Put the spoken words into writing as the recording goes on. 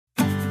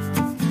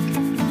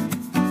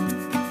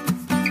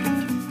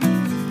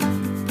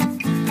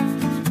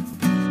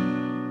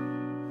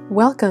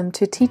Welcome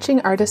to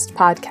Teaching Artist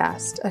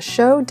Podcast, a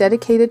show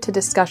dedicated to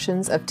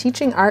discussions of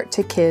teaching art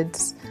to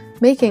kids,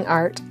 making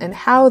art, and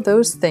how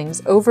those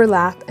things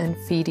overlap and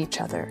feed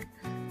each other.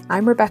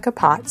 I'm Rebecca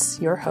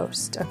Potts, your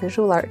host, a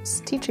visual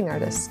arts teaching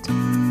artist.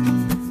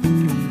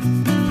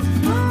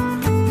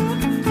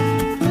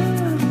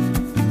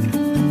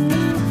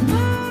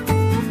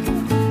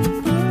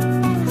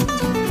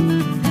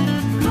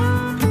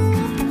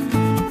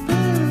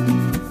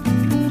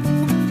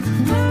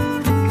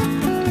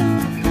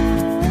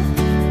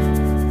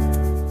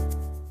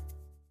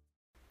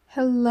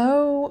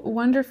 Hello,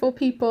 wonderful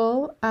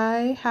people.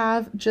 I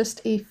have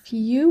just a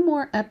few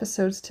more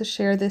episodes to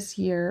share this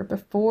year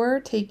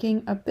before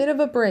taking a bit of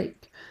a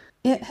break.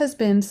 It has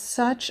been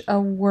such a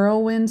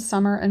whirlwind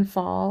summer and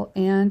fall,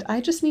 and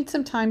I just need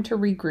some time to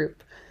regroup,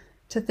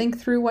 to think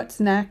through what's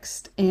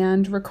next,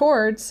 and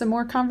record some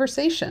more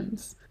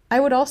conversations.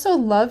 I would also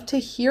love to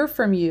hear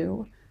from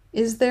you.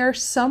 Is there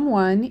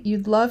someone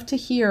you'd love to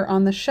hear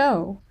on the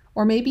show?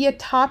 Or maybe a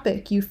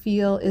topic you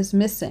feel is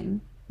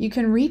missing? You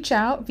can reach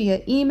out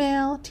via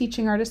email,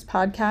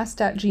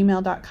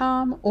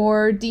 teachingartistpodcast@gmail.com,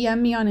 or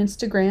DM me on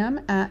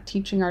Instagram at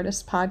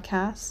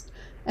teachingartistpodcast,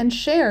 and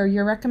share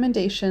your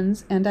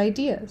recommendations and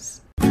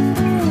ideas.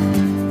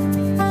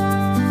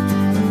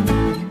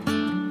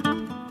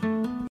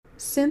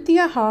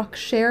 Cynthia Hawk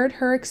shared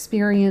her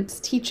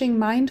experience teaching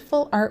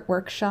mindful art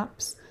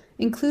workshops,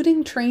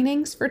 including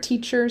trainings for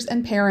teachers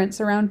and parents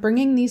around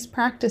bringing these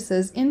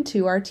practices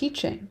into our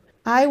teaching.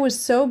 I was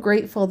so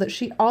grateful that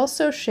she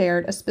also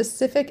shared a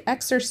specific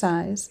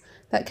exercise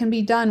that can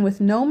be done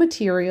with no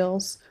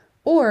materials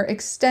or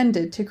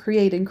extended to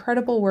create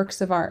incredible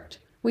works of art.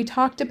 We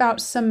talked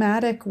about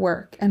somatic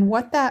work and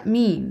what that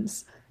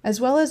means,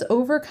 as well as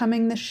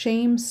overcoming the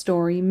shame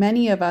story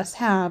many of us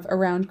have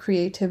around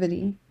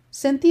creativity.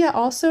 Cynthia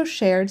also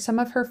shared some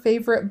of her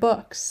favorite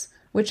books,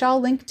 which I'll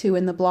link to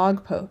in the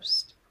blog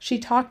post. She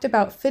talked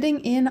about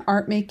fitting in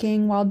art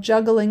making while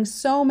juggling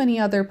so many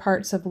other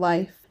parts of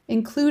life,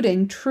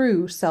 including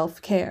true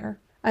self-care.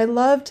 I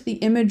loved the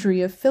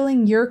imagery of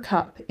filling your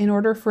cup in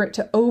order for it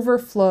to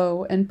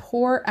overflow and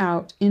pour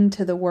out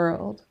into the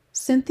world.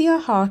 Cynthia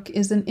Hawk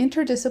is an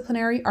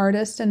interdisciplinary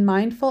artist and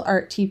mindful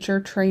art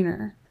teacher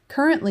trainer.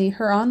 Currently,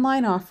 her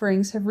online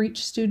offerings have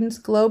reached students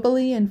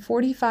globally in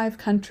 45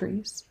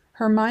 countries.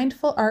 Her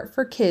Mindful Art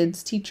for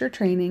Kids teacher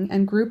training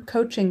and group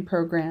coaching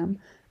program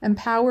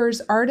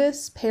empowers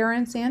artists,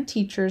 parents, and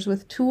teachers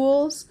with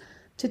tools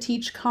to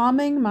teach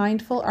calming,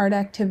 mindful art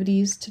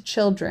activities to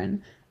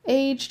children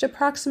aged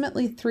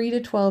approximately 3 to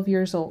 12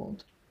 years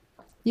old.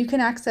 You can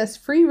access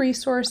free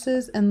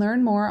resources and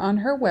learn more on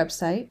her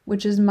website,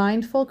 which is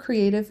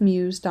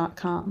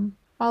mindfulcreativemuse.com.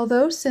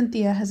 Although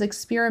Cynthia has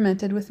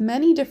experimented with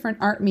many different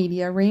art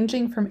media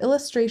ranging from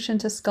illustration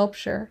to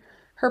sculpture,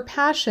 her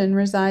passion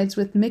resides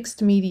with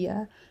mixed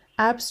media,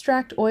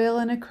 abstract oil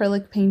and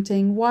acrylic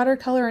painting,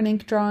 watercolor and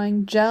ink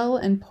drawing, gel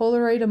and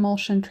Polaroid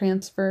emulsion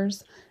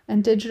transfers,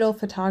 and digital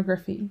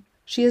photography.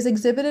 She has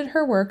exhibited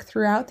her work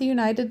throughout the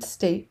United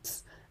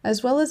States,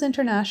 as well as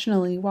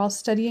internationally while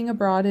studying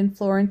abroad in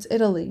Florence,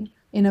 Italy,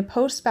 in a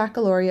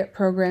post-baccalaureate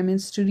program in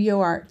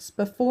studio arts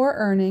before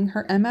earning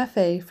her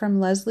MFA from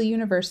Lesley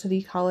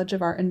University College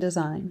of Art and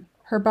Design.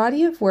 Her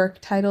body of work,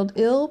 titled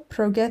Il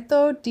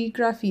Progetto di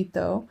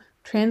Graffito,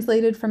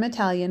 translated from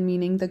Italian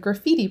meaning the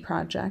Graffiti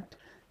Project,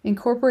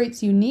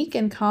 incorporates unique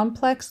and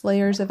complex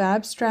layers of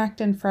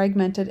abstract and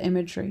fragmented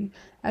imagery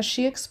as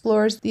she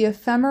explores the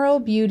ephemeral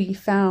beauty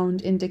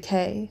found in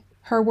decay.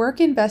 Her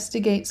work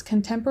investigates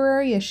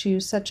contemporary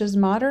issues such as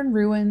modern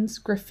ruins,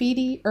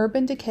 graffiti,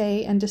 urban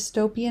decay, and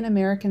dystopian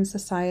American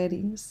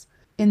societies.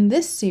 In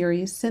this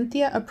series,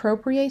 Cynthia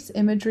appropriates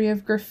imagery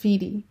of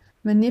graffiti,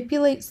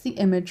 manipulates the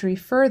imagery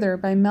further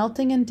by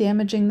melting and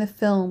damaging the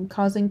film,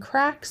 causing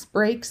cracks,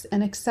 breaks,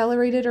 and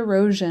accelerated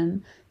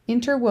erosion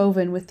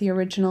interwoven with the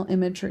original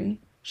imagery.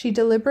 She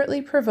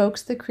deliberately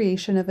provokes the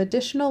creation of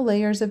additional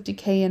layers of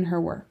decay in her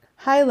work,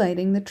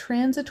 highlighting the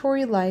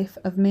transitory life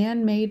of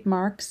man-made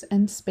marks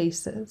and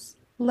spaces.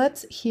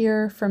 Let's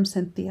hear from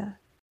Cynthia.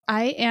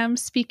 I am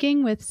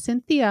speaking with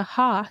Cynthia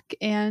Hawk,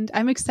 and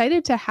I'm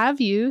excited to have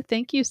you.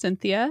 Thank you,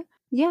 Cynthia.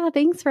 Yeah,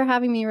 thanks for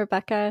having me,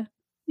 Rebecca.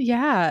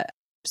 Yeah.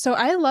 So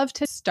I love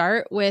to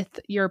start with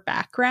your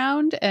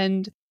background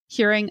and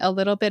hearing a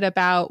little bit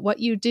about what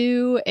you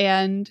do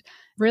and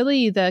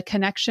really the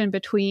connection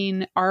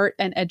between art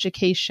and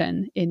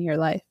education in your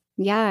life.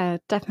 Yeah,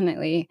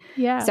 definitely.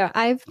 Yeah. So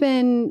I've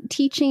been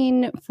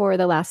teaching for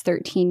the last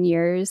 13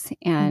 years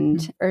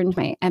and earned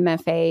my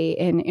MFA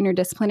in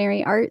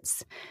interdisciplinary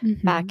arts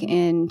back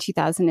in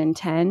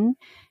 2010.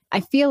 I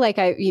feel like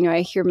I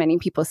hear many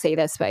people say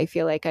this, but I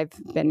feel like I've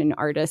been an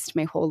artist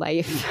my whole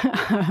life.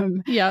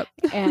 Yep.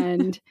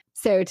 And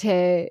so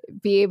to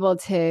be able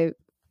to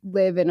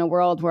live in a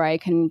world where I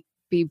can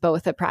be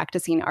both a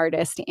practicing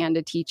artist and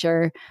a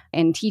teacher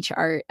and teach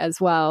art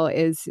as well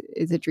is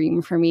a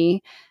dream for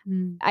me.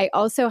 I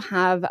also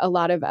have a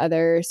lot of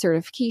other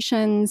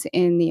certifications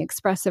in the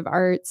expressive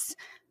arts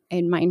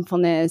and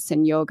mindfulness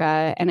and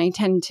yoga, and I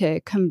tend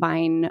to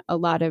combine a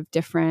lot of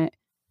different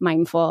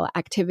mindful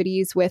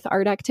activities with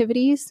art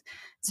activities.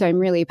 So I'm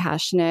really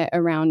passionate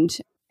around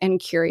and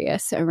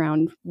curious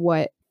around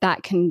what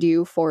that can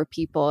do for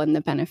people and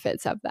the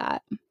benefits of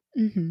that.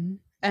 Mm-hmm.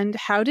 And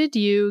how did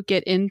you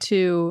get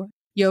into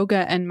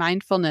yoga and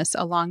mindfulness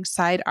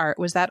alongside art?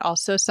 Was that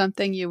also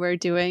something you were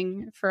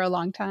doing for a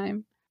long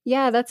time?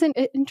 Yeah, that's an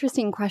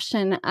interesting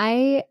question.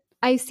 I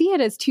see it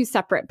as two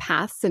separate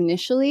paths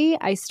initially.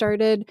 I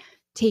started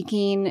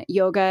taking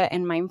yoga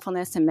and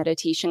mindfulness and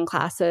meditation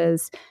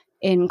classes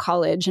in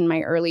college in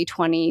my early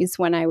 20s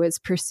when I was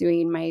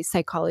pursuing my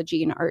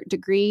psychology and art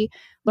degree,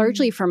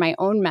 largely for my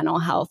own mental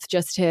health,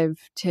 just to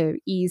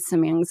ease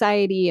some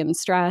anxiety and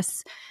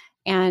stress.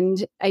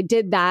 And I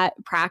did that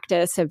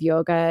practice of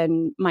yoga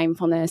and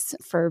mindfulness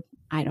for,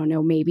 I don't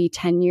know, maybe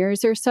 10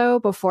 years or so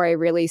before I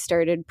really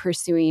started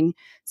pursuing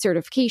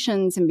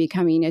certifications and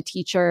becoming a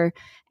teacher.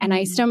 And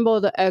I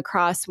stumbled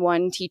across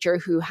one teacher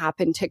who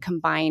happened to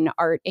combine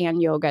art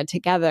and yoga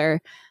together.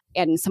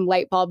 And some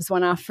light bulbs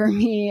went off for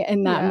me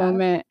in that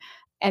moment.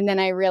 And then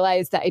I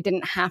realized that I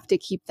didn't have to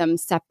keep them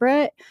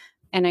separate.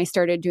 And I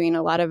started doing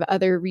a lot of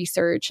other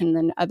research and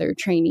then other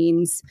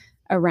trainings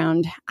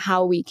around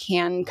how we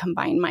can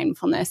combine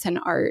mindfulness and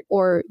art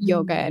or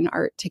yoga and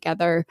art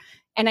together.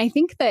 And I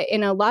think that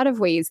in a lot of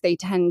ways, they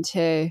tend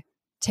to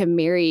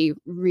marry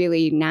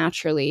really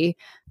naturally.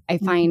 I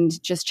find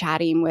just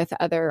chatting with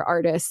other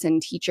artists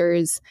and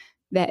teachers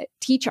that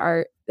teach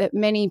art that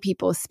many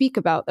people speak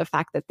about the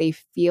fact that they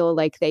feel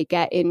like they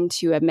get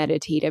into a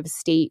meditative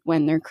state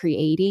when they're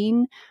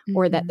creating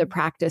or that the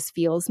practice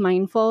feels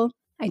mindful.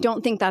 I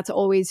don't think that's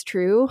always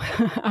true.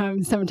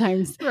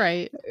 Sometimes.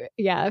 Right.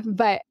 Yeah.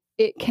 But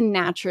it can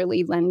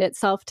naturally lend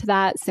itself to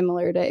that,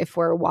 similar to if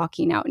we're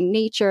walking out in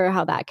nature,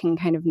 how that can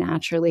kind of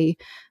naturally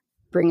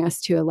bring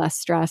us to a less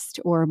stressed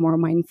or more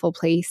mindful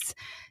place.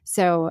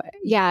 So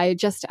yeah, I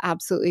just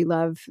absolutely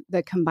love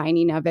the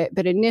combining of it.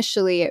 But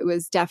initially it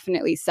was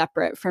definitely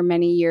separate for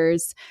many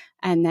years.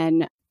 And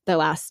then the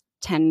last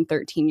 10,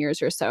 13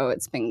 years or so,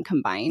 it's been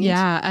combined.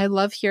 Yeah, I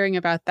love hearing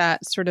about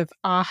that sort of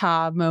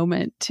aha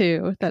moment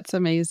too. That's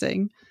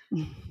amazing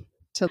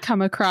to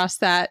come across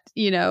that,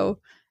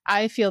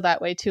 I feel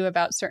that way too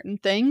about certain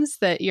things,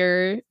 that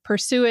you're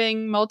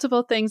pursuing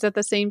multiple things at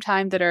the same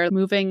time that are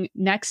moving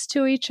next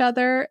to each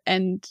other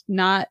and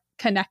not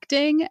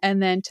connecting.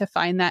 And then to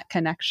find that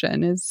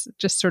connection is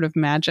just sort of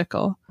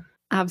magical.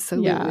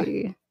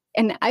 Absolutely. Yeah.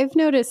 And I've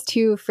noticed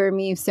too, for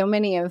me, so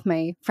many of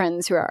my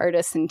friends who are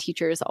artists and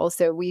teachers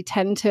also, we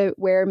tend to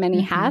wear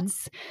many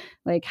hats,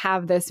 like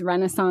have this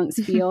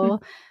Renaissance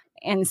feel.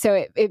 And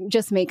so it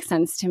just makes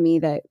sense to me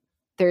that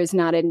there's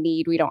not a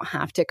need. We don't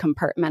have to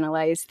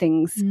compartmentalize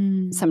things.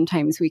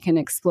 Sometimes we can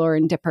explore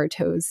and dip our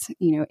toes,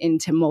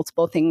 into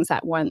multiple things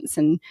at once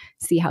and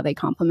see how they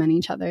complement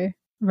each other.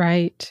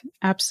 Right.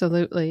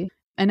 Absolutely.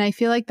 And I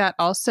feel like that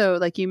also,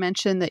 like you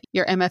mentioned that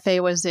your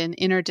MFA was in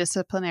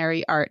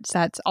interdisciplinary arts.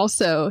 That's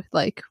also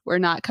like, we're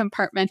not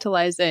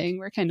compartmentalizing.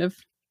 We're kind of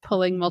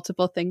pulling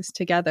multiple things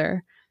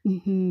together.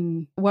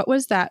 What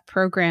was that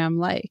program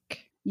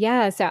like?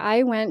 Yeah, so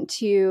I went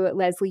to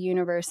Lesley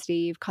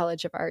University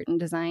College of Art and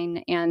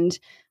Design, and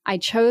I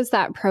chose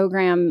that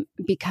program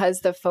because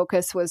the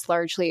focus was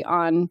largely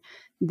on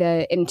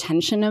the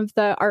intention of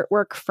the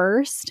artwork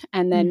first.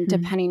 And then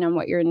depending on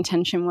what your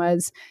intention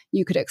was,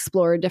 you could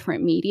explore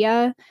different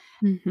media.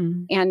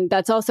 And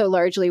that's also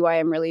largely why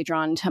I'm really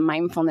drawn to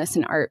mindfulness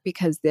in art,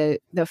 because the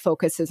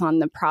focus is on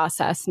the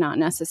process, not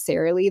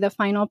necessarily the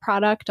final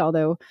product,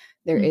 although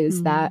there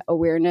is that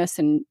awareness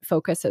and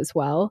focus as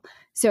well.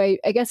 So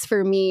I guess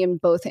for me, in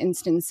both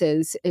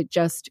instances, it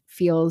just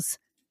feels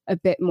a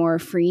bit more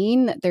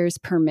freeing, that there's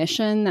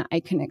permission that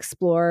I can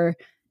explore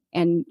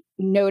and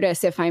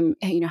notice if I'm,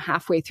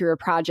 halfway through a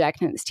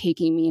project and it's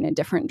taking me in a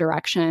different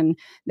direction,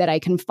 that I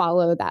can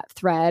follow that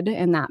thread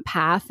and that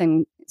path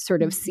and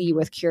sort of see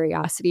with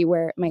curiosity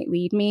where it might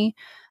lead me.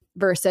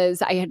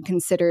 Versus I had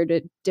considered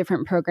a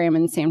different program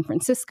in San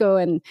Francisco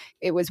and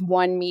it was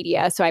one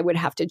media. So I would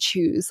have to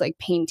choose like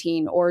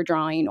painting or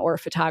drawing or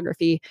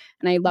photography.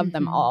 And I loved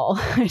them all.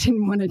 I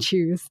didn't want to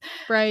choose.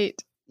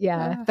 Right.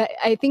 Yeah. But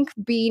I think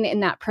being in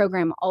that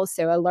program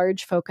also, a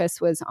large focus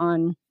was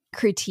on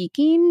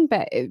critiquing,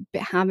 but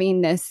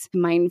having this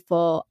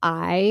mindful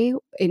eye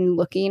in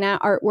looking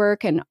at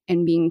artwork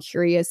and being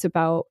curious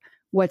about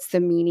what's the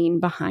meaning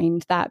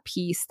behind that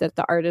piece that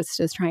the artist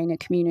is trying to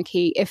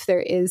communicate, if there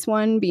is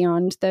one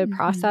beyond the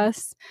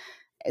process.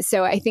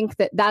 So I think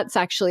that that's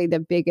actually the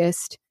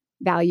biggest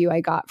value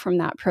I got from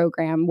that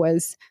program,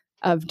 was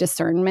of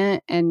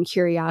discernment and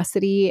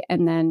curiosity.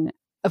 And then,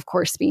 of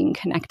course, being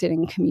connected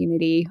in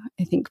community.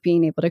 I think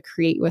being able to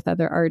create with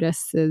other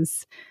artists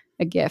is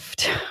a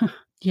gift.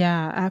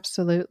 Yeah,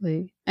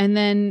 absolutely. And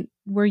then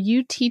were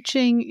you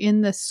teaching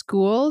in the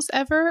schools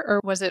ever, or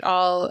was it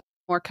all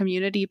more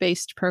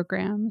community-based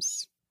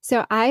programs?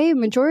 So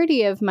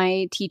majority of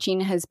my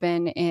teaching has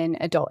been in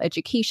adult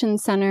education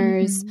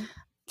centers,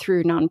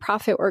 through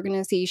nonprofit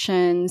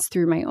organizations,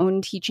 through my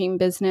own teaching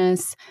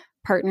business,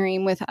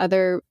 partnering with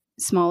other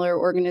smaller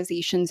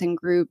organizations and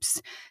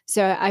groups.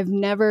 So I've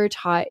never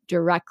taught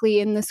directly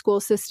in the school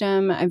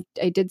system.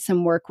 I did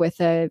some work with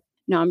a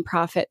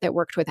nonprofit that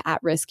worked with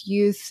at-risk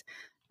youth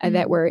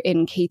that were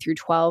in K through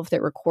 12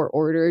 that were court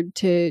ordered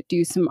to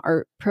do some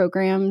art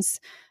programs.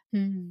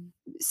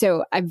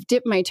 So I've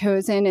dipped my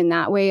toes in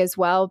that way as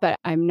well, but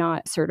I'm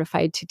not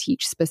certified to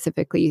teach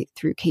specifically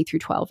through K through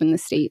 12 in the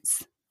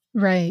States.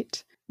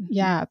 Right.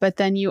 Yeah. But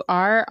then you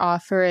are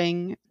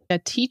offering a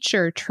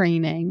teacher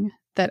training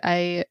that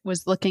I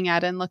was looking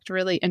at and looked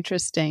really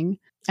interesting.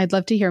 I'd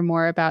love to hear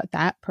more about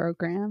that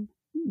program.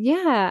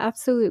 Yeah,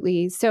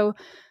 absolutely. So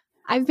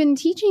I've been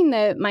teaching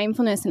the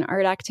mindfulness and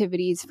art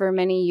activities for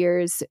many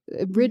years.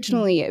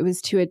 Originally, it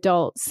was to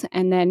adults.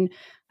 And then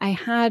I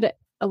had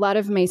a lot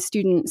of my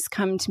students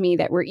come to me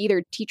that were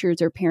either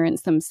teachers or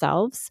parents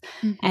themselves.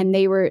 And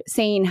they were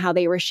saying how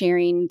they were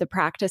sharing the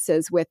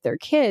practices with their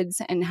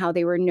kids and how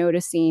they were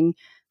noticing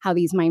how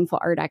these mindful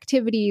art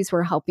activities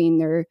were helping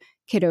their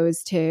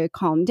kiddos to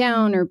calm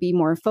down or be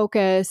more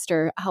focused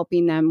or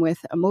helping them with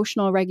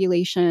emotional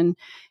regulation.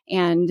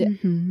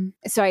 And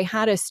so I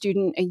had a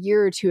student a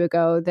year or two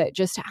ago that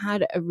just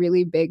had a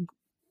really big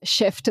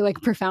shift,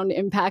 like profound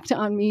impact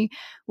on me,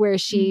 where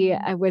she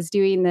was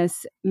doing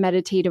this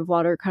meditative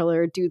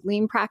watercolor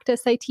doodling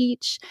practice I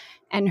teach.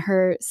 And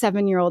her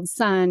 7-year-old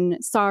son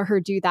saw her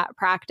do that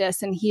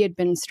practice, and he had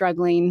been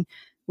struggling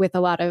with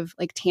a lot of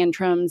like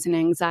tantrums and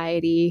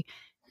anxiety,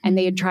 and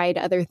they had tried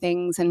other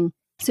things. And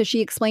so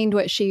she explained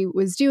what she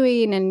was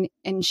doing.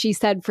 And she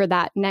said for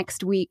that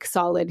next week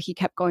solid, he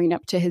kept going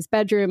up to his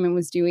bedroom and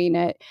was doing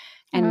it.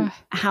 And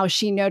how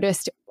she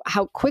noticed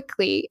how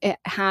quickly it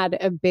had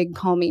a big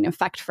calming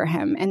effect for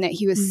him, and that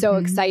he was so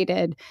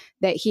excited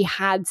that he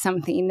had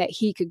something that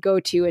he could go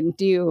to and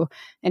do.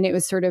 And it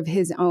was sort of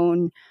his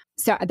own.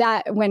 So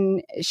that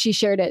when she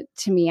shared it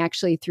to me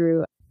actually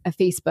through a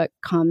Facebook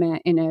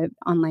comment in an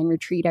online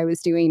retreat I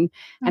was doing,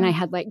 and I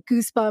had like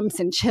goosebumps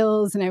and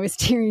chills and I was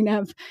tearing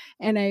up.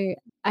 And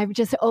I've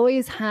just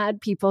always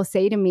had people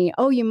say to me,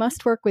 oh, you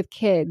must work with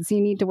kids.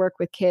 You need to work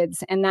with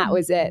kids. And that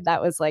was it.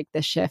 That was like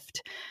the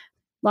shift.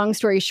 Long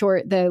story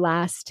short, the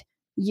last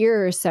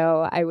year or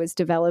so, I was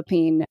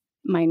developing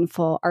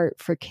mindful art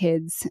for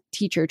kids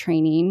teacher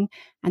training.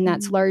 And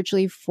that's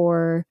largely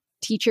for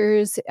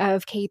teachers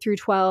of K through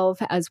 12,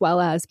 as well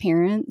as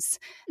parents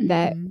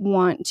that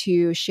want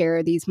to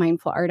share these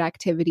mindful art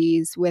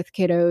activities with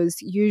kiddos,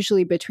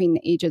 usually between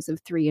the ages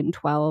of 3 and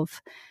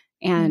 12.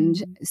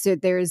 And so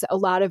there's a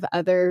lot of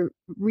other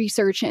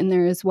research in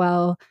there as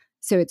well.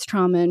 So it's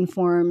trauma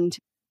informed,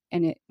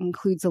 and it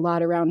includes a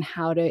lot around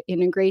how to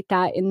integrate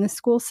that in the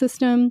school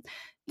system.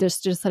 There's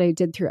just that I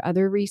did through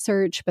other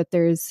research, but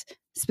there's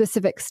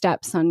specific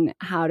steps on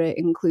how to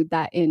include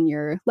that in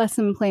your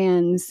lesson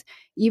plans,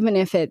 even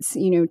if it's,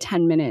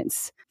 10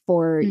 minutes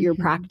for your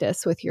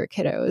practice with your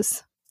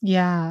kiddos.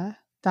 Yeah,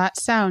 that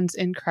sounds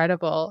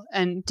incredible.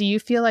 And do you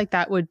feel like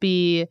that would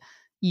be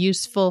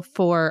useful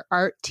for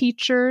art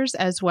teachers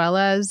as well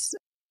as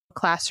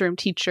classroom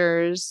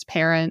teachers,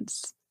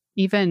 parents?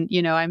 Even,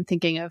 I'm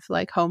thinking of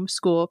like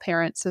homeschool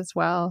parents as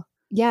well.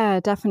 Yeah,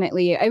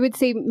 definitely. I would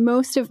say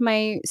most of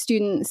my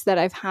students that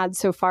I've had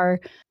so far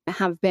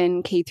have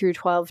been K through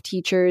 12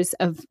 teachers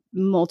of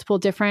multiple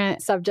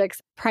different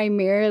subjects,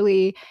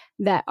 primarily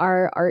that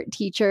are art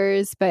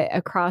teachers, but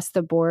across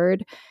the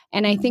board.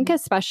 And I think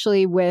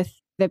especially with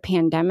the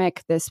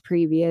pandemic this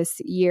previous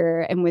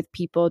year and with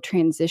people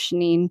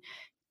transitioning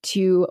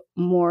to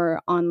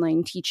more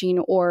online teaching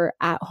or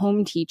at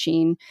home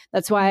teaching.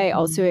 That's why I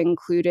also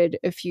included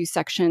a few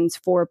sections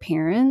for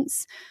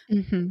parents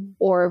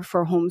or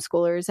for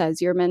homeschoolers, as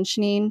you're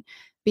mentioning,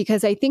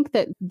 because I think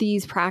that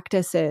these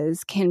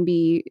practices can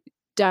be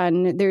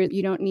done there.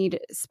 You don't need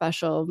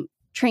special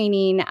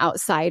training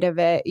outside of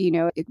it.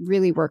 It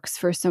really works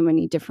for so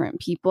many different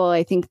people.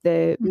 I think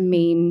the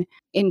main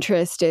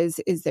interest is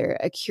there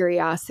a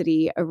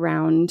curiosity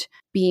around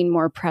being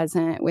more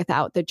present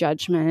without the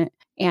judgment?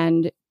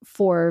 And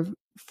for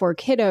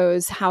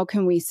kiddos, how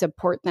can we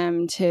support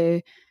them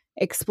to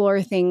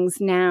explore things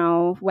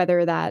now,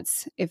 whether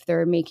that's if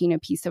they're making a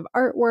piece of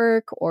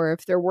artwork or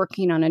if they're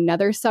working on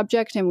another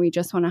subject and we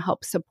just want to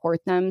help support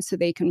them so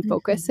they can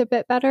focus a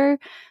bit better.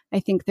 I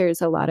think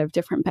there's a lot of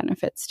different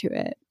benefits to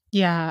it.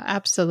 Yeah,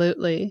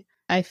 absolutely.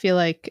 I feel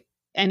like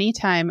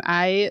anytime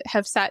I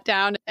have sat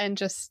down and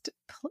just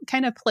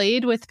kind of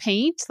played with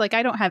paint, like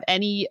I don't have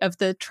any of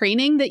the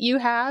training that you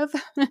have,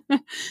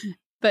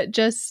 but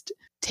just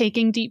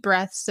taking deep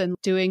breaths and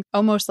doing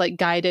almost like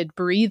guided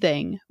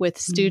breathing with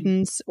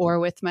students or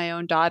with my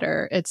own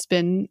daughter. It's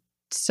been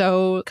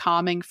so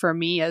calming for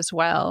me as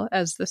well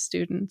as the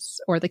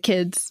students or the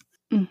kids.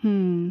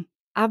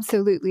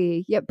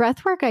 Absolutely. Yeah,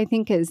 breath work I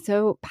think is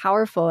so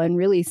powerful and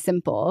really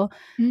simple.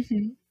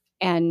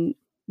 And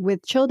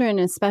with children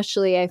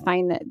especially, I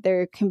find that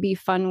there can be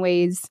fun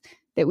ways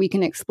that we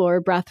can explore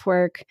breath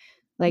work,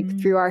 like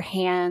through our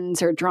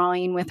hands or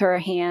drawing with our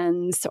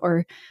hands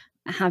or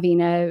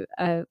having a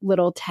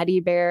little teddy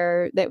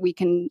bear that we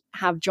can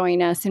have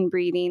join us in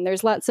breathing.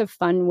 There's lots of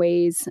fun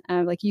ways,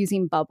 like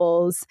using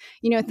bubbles,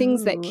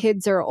 things that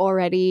kids are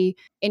already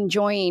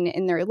enjoying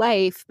in their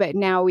life, but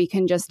now we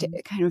can just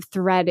kind of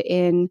thread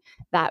in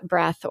that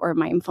breath or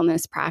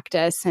mindfulness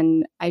practice.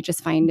 And I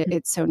just find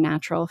it's so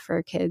natural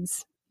for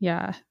kids.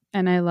 Yeah.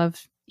 And I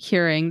love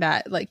hearing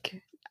that,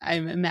 like,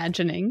 I'm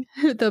imagining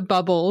the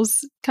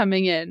bubbles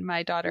coming in.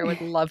 My daughter would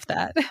love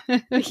that.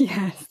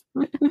 Yes.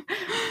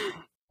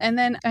 And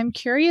then I'm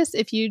curious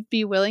if you'd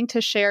be willing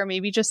to share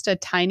maybe just a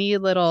tiny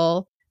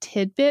little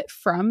tidbit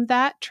from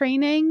that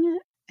training.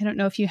 I don't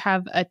know if you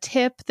have a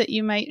tip that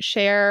you might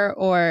share,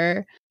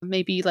 or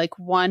maybe like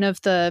one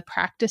of the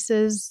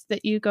practices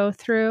that you go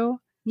through.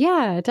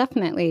 Yeah,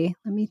 definitely.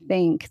 Let me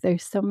think.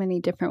 There's so many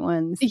different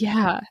ones.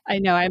 Yeah, I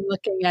know. I'm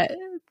looking at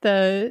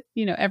the,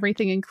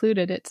 everything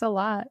included. It's a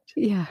lot.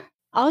 Yeah.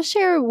 I'll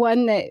share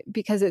one that,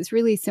 because it's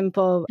really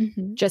simple,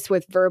 just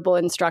with verbal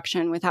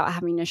instruction without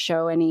having to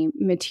show any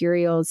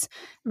materials.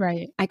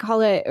 Right. I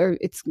call it, or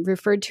it's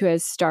referred to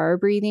as star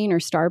breathing or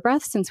star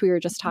breath, since we were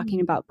just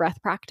talking about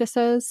breath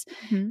practices.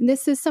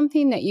 This is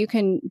something that you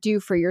can do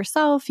for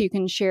yourself. You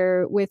can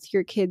share with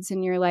your kids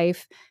in your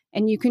life,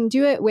 and you can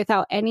do it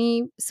without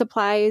any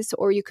supplies,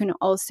 or you can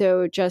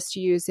also just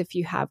use, if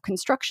you have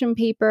construction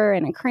paper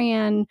and a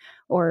crayon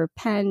or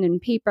pen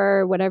and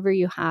paper, whatever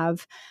you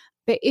have.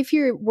 But if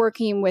you're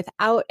working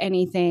without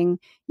anything,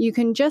 you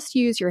can just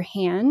use your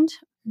hand,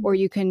 or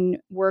you can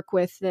work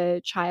with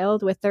the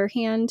child with their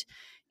hand.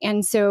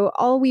 And so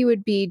all we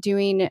would be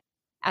doing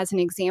as an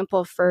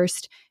example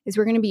first is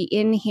we're going to be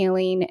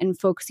inhaling and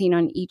focusing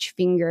on each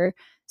finger.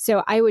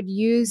 So I would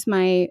use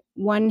my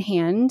one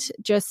hand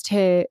just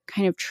to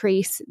kind of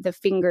trace the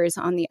fingers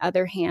on the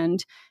other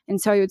hand.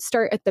 And so I would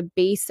start at the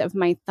base of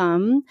my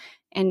thumb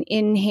and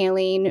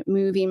inhaling,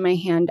 moving my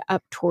hand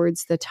up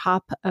towards the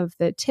top of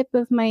the tip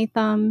of my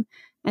thumb,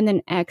 and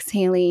then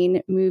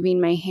exhaling,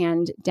 moving my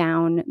hand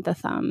down the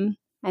thumb.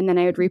 And then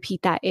I would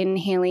repeat that,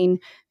 inhaling,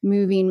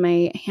 moving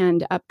my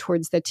hand up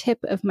towards the tip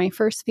of my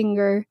first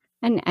finger,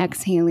 and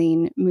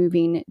exhaling,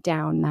 moving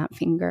down that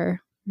finger.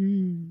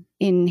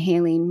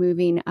 Inhaling,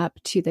 moving up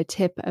to the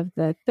tip of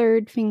the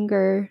third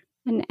finger,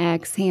 and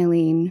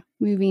exhaling,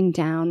 moving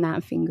down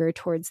that finger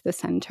towards the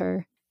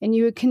center. And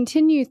you would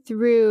continue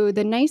through.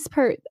 The nice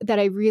part that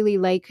I really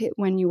like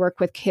when you work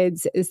with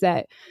kids is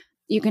that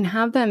you can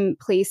have them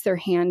place their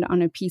hand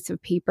on a piece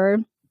of paper,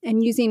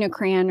 and using a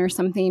crayon or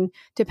something,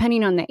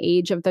 depending on the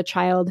age of the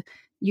child,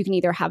 you can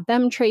either have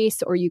them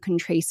trace or you can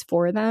trace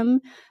for them.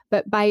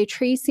 But by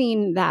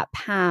tracing that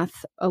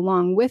path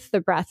along with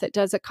the breath, it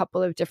does a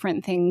couple of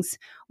different things.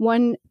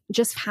 One,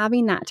 just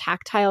having that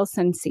tactile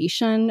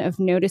sensation of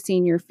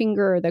noticing your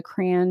finger or the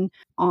crayon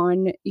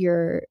on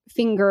your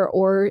finger,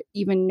 or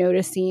even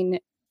noticing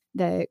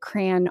the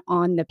crayon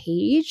on the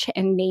page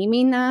and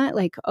naming that,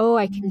 like, oh,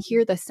 I can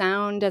hear the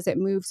sound as it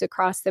moves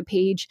across the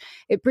page.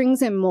 It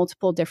brings in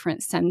multiple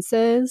different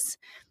senses.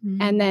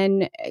 And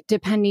then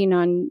depending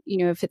on,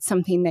 if it's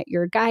something that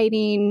you're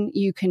guiding,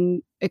 you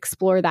can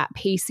explore that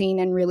pacing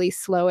and really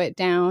slow it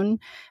down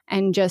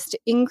and just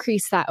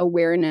increase that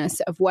awareness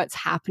of what's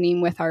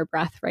happening with our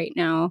breath right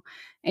now.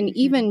 And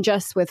even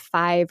just with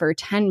 5 or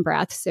 10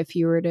 breaths, if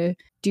you were to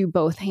do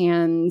both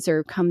hands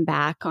or come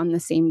back on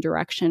the same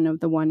direction of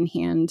the one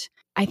hand,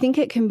 I think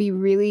it can be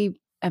really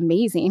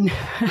amazing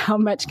how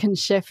much can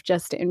shift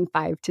just in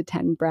 5 to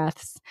 10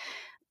 breaths.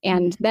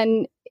 And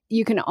then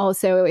you can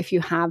also, if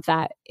you have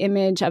that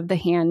image of the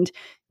hand,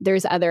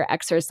 there's other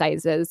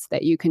exercises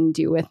that you can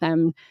do with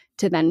them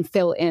to then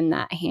fill in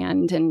that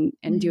hand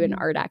and do an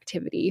art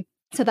activity.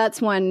 So that's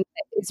one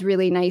that is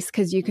really nice,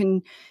 because you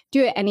can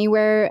do it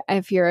anywhere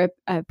if you're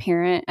a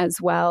parent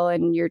as well,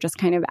 and you're just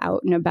kind of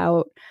out and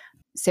about.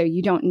 So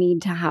you don't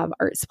need to have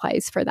art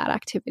supplies for that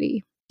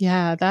activity.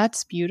 Yeah,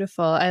 that's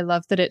beautiful. I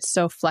love that it's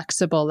so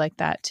flexible like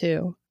that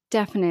too.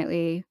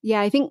 Definitely.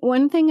 Yeah, I think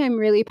one thing I'm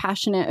really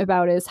passionate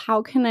about is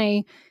how can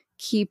I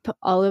keep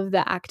all of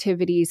the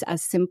activities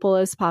as simple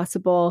as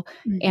possible,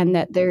 and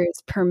that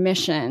there's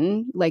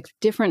permission, like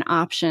different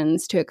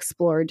options to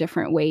explore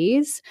different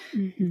ways.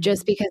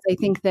 Just because I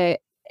think that,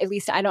 at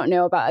least I don't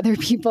know about other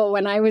people,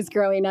 when I was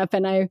growing up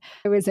and I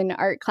was in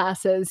art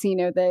classes,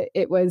 that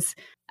it was,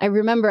 I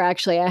remember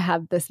actually I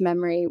have this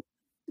memory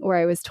where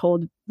I was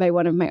told by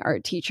one of my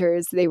art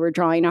teachers they were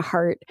drawing a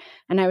heart,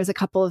 and I was a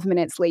couple of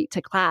minutes late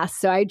to class.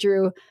 So I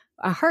drew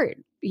a heart,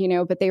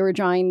 but they were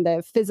drawing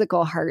the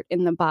physical heart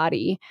in the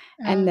body.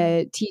 And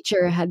the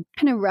teacher had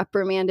kind of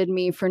reprimanded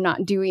me for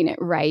not doing it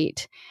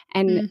right.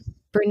 And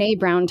Brene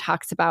Brown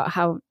talks about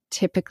how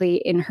typically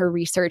in her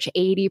research,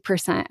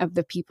 80% of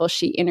the people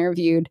she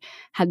interviewed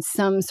had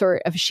some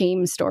sort of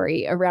shame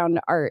story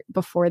around art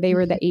before they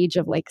were the age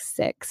of like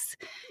 6.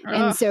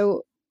 And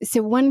so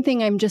So one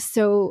thing I'm just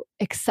so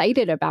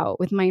excited about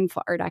with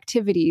mindful art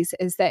activities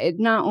is that it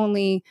not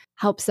only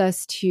helps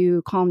us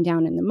to calm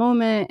down in the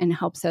moment and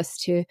helps us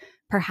to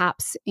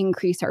perhaps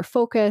increase our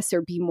focus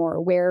or be more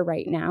aware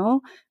right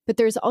now, but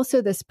there's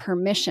also this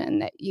permission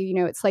that,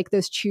 it's like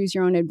those choose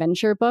your own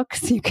adventure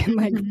books. You can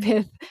like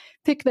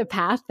pick the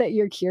path that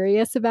you're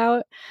curious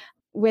about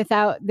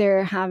without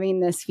there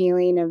having this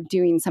feeling of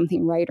doing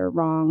something right or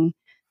wrong.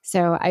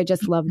 So I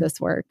just love this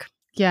work.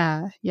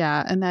 Yeah.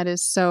 And that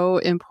is so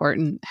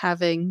important,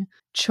 having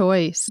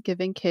choice,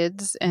 giving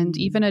kids and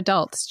even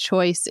adults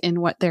choice in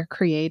what they're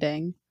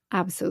creating.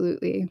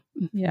 Absolutely.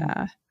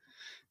 Yeah.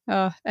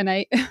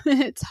 And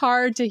it's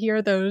hard to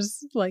hear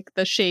those, like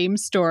the shame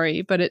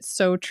story, but it's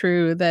so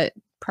true that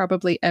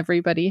probably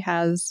everybody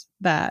has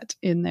that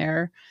in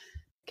their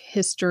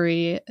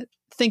history,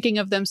 thinking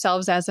of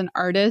themselves as an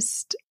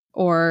artist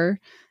or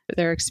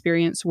their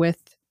experience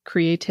with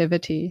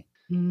creativity.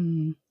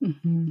 And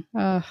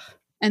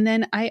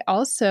then I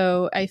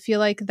feel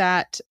like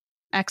that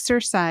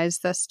exercise,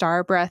 the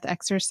star breath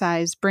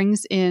exercise,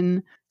 brings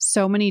in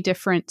so many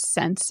different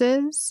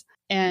senses.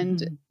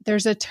 And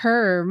there's a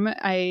term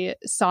I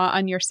saw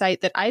on your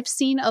site that I've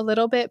seen a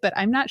little bit, but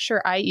I'm not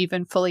sure I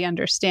even fully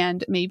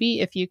understand. Maybe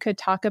if you could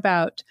talk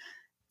about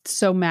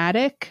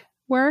somatic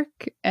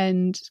work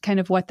and kind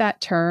of what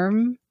that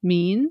term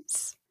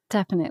means.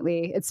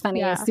 Definitely. It's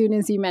funny. Yeah. As soon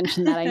as you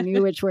mentioned that, I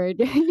knew which word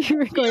you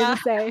were going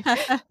to say,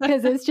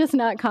 because it's just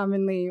not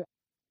commonly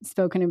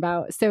spoken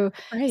about. So,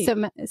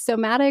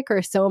 somatic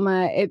or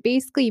soma, it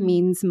basically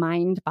means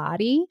mind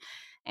body.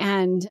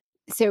 And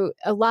so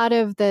a lot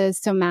of the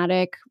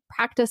somatic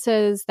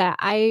practices that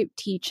I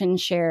teach and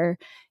share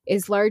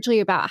is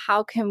largely about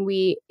how can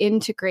we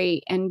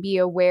integrate and be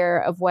aware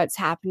of what's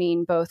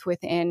happening both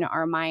within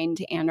our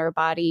mind and our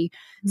body.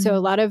 So a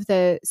lot of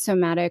the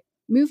somatic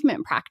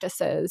movement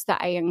practices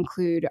that I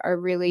include are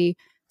really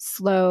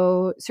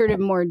slow, sort of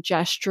more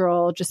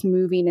gestural, just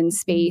moving in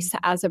space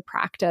as a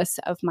practice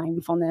of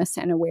mindfulness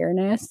and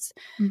awareness.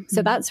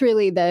 So that's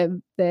really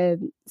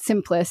the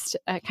simplest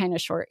kind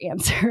of short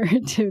answer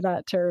to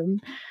that term.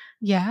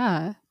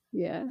 Yeah.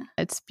 Yeah.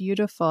 It's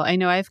beautiful. I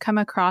know I've come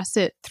across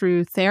it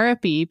through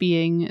therapy,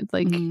 being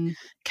like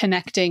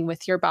connecting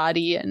with your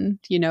body and,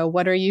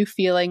 what are you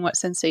feeling? What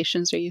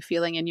sensations are you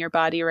feeling in your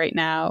body right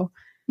now?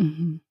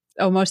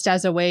 Almost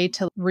as a way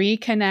to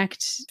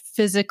reconnect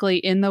physically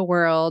in the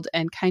world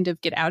and kind of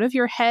get out of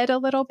your head a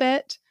little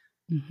bit,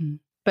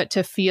 but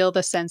to feel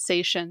the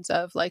sensations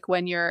of like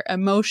when you're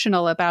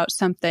emotional about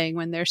something,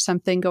 when there's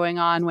something going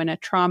on, when a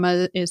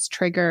trauma is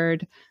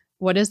triggered,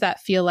 what does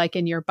that feel like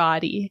in your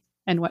body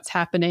and what's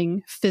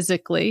happening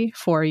physically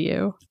for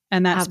you?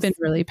 And that's been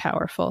really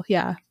powerful.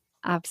 Yeah.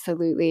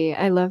 Absolutely.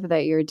 I love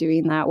that you're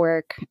doing that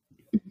work.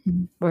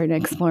 We're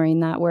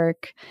exploring that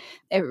work.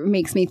 It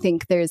makes me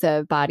think there's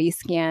a body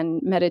scan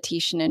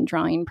meditation and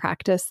drawing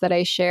practice that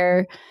I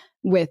share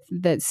with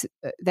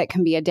that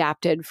can be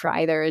adapted for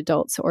either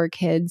adults or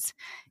kids.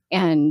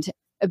 And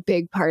a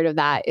big part of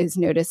that is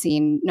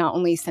noticing not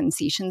only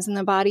sensations in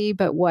the body,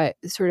 but what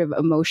sort of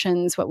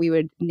emotions, what we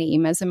would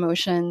name as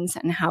emotions,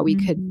 and how we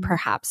could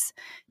perhaps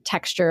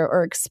texture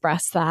or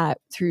express that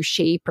through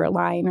shape or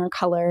line or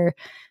color.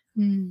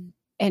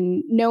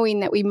 And knowing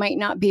that we might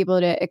not be able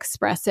to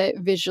express it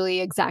visually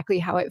exactly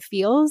how it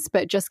feels,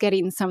 but just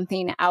getting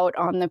something out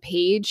on the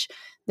page,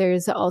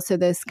 there's also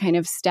this kind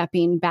of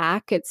stepping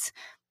back.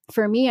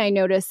 For me, I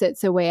notice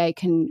it's a way I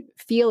can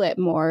feel it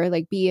more,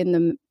 like be in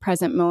the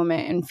present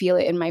moment and feel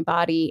it in my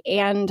body,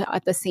 and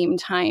at the same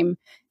time,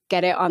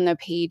 get it on the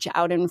page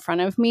out in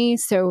front of me.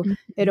 So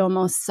it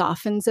almost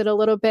softens it a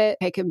little bit.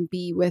 I can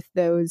be with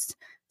those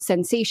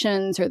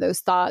sensations or those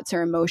thoughts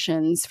or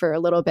emotions for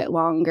a little bit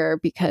longer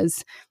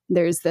because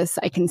there's this,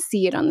 I can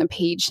see it on the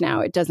page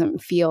now. It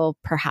doesn't feel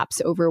perhaps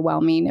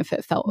overwhelming if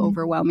it felt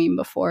overwhelming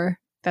before.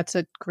 That's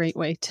a great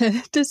way to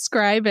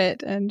describe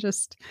it, and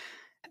just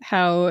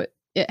how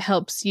it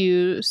helps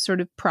you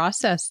sort of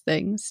process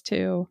things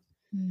too.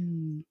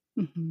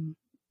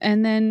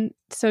 And then,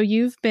 so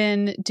you've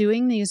been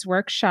doing these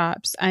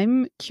workshops.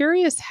 I'm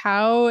curious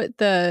how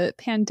the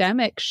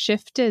pandemic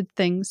shifted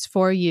things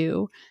for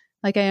you.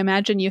 Like, I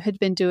imagine you had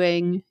been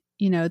doing,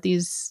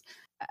 these,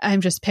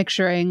 I'm just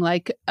picturing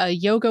like a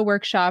yoga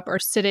workshop or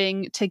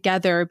sitting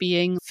together,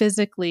 being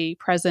physically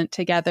present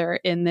together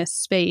in this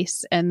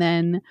space. And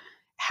then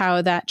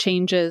how that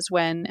changes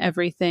when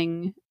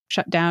everything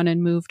shut down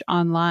and moved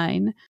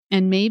online.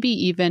 And maybe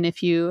even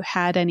if you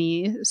had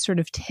any sort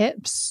of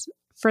tips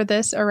for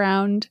this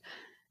around,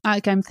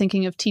 like I'm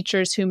thinking of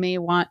teachers who may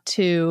want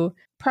to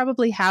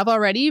probably have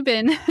already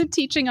been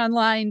teaching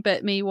online,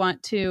 but may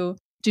want to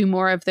do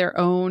more of their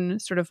own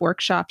sort of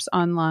workshops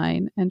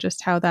online, and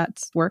just how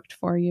that's worked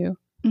for you.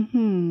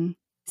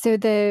 So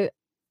the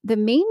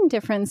main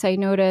difference I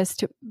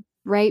noticed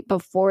right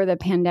before the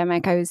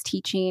pandemic, I was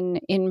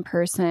teaching in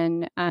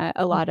person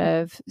a lot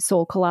of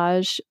soul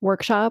collage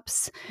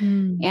workshops,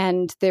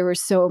 and there were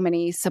so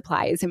many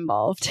supplies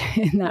involved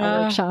in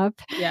that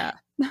workshop. Yeah.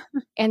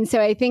 And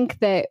so I think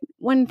that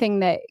one thing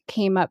that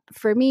came up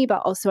for me,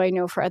 but also I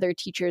know for other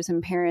teachers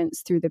and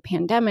parents through the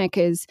pandemic,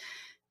 is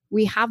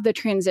we have the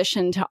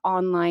transition to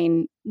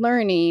online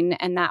learning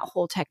and that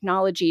whole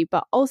technology,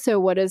 but also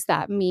what does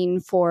that mean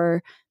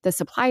for the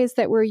supplies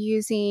that we're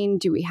using?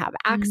 Do we have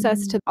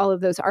access to all of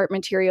those art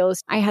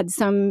materials? I had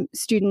some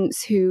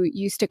students who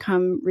used to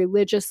come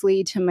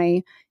religiously to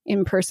my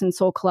in-person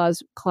soul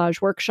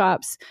collage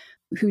workshops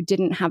who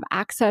didn't have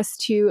access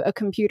to a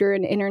computer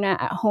and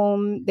internet at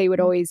home. They would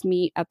always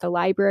meet at the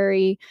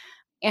library.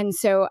 And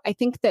so I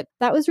think that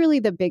that was really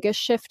the biggest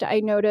shift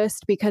I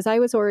noticed, because I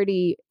was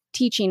already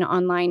teaching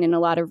online in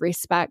a lot of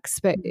respects,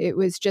 but it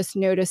was just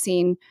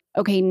noticing,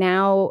 okay,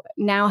 now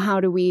how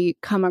do we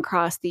come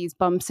across these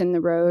bumps in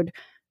the road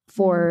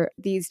for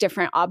these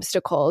different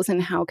obstacles,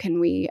 and how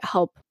can we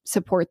help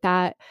support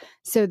that?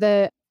 So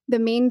the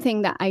main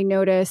thing that I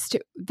noticed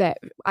that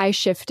I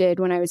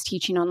shifted when I was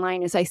teaching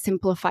online is I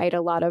simplified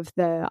a lot of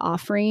the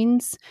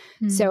offerings.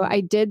 So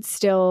I did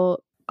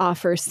still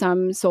offer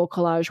some soul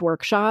collage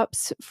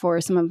workshops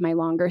for some of my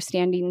longer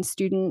standing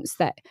students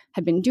that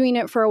had been doing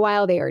it for a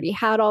while. They already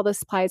had all the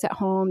supplies at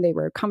home. They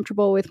were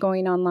comfortable with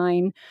going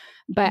online.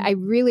 But I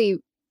really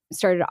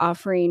started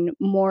offering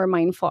more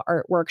mindful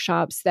art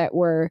workshops that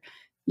were,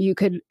 you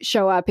could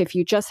show up if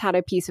you just had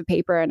a piece of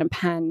paper and a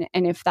pen.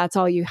 And if that's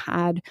all you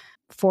had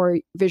for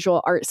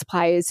visual art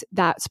supplies,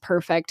 that's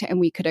perfect. And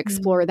we could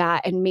explore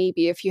that. And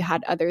maybe if you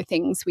had other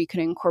things, we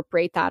could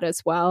incorporate that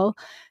as well,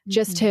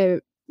 just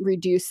to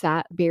reduce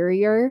that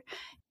barrier.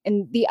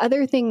 And the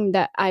other thing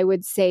that I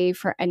would say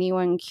for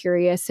anyone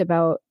curious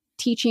about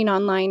teaching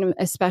online,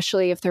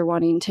 especially if they're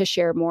wanting to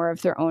share more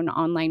of their own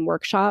online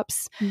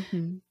workshops,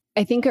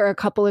 I think are a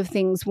couple of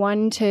things.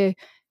 One, to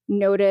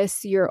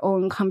notice your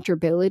own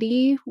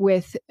comfortability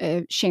with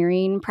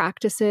sharing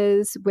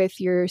practices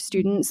with your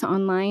students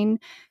online.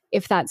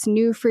 If that's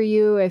new for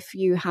you, if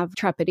you have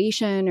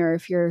trepidation, or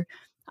if you're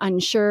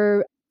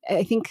unsure,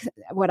 I think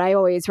what I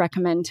always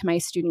recommend to my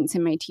students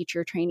in my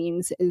teacher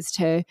trainings is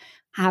to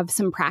have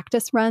some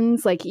practice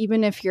runs. Like,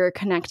 even if you're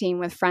connecting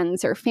with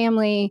friends or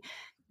family,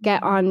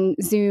 get on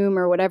Zoom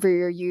or whatever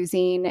you're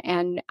using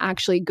and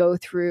actually go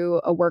through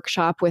a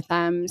workshop with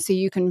them so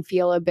you can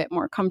feel a bit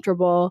more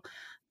comfortable.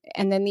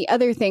 And then the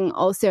other thing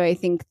also, I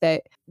think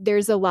that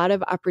there's a lot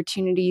of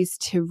opportunities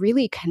to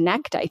really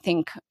connect, I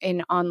think,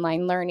 in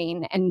online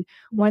learning. And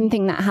one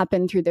thing that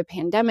happened through the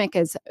pandemic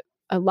is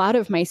a lot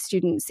of my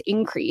students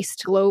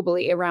increased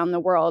globally around the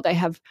world. I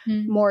have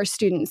more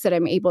students that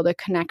I'm able to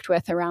connect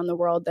with around the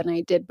world than I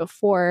did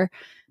before.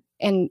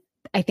 And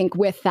I think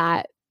with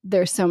that,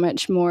 there's so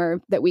much more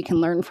that we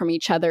can learn from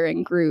each other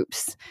in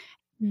groups.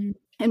 And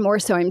more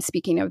so, I'm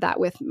speaking of that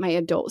with my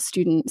adult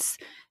students.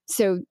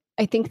 So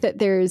I think that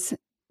there's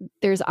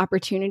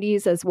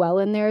opportunities as well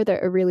in there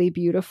that are really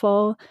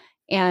beautiful.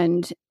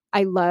 And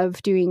I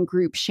love doing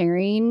group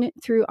sharing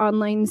through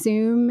online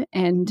Zoom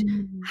and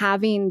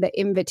having the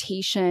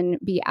invitation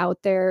be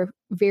out there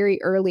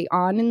very early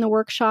on in the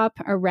workshop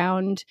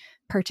around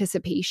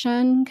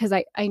participation. Because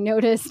I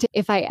noticed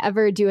if I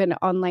ever do an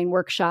online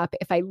workshop,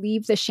 if I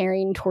leave the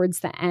sharing towards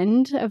the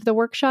end of the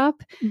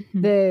workshop,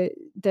 the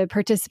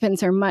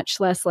participants are much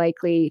less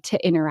likely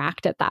to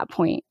interact at that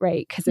point,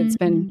 right? Because it's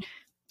been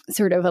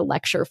sort of a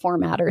lecture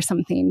format or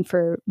something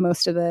for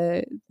most of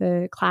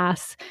the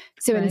class.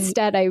 So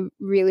instead, I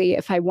really,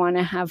 if I want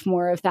to have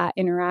more of that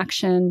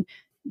interaction,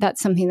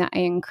 that's something that I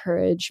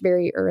encourage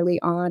very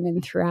early on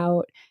and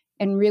throughout,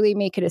 and really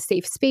make it a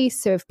safe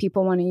space. So if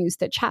people want to use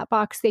the chat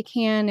box, they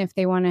can. If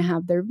they want to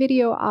have their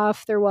video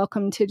off, they're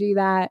welcome to do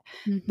that.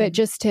 But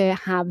just to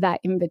have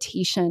that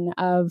invitation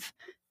of,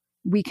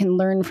 we can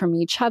learn from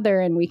each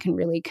other and we can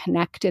really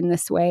connect in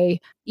this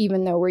way,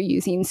 even though we're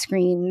using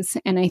screens.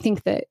 And I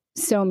think that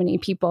so many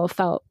people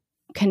felt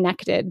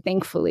connected,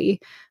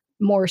 thankfully,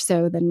 more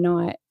so than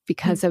not,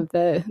 because of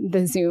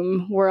the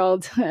Zoom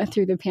world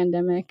through the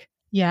pandemic.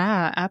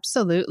 Yeah,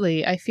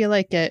 absolutely. I feel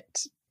like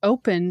it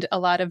opened a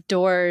lot of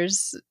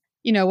doors,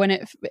 you know,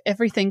 when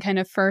everything kind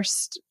of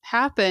first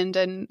happened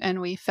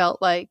and we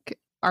felt like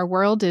our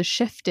world is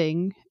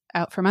shifting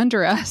out from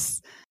under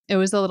us. It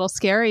was a little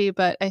scary,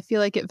 but I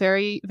feel like it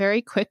very,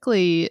 very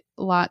quickly,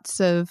 lots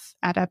of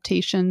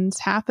adaptations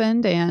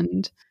happened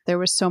and there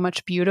was so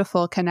much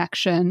beautiful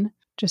connection,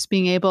 just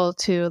being able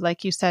to,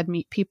 like you said,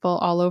 meet people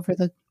all over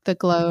the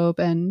globe.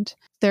 And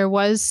there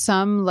was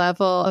some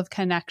level of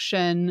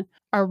connection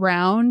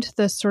around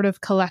the sort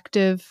of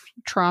collective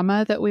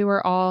trauma that we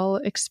were all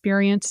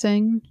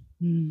experiencing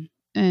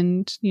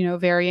and, you know,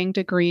 varying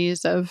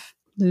degrees of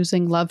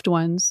losing loved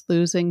ones,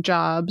 losing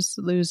jobs,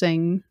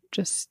 losing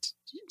just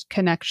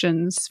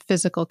connections,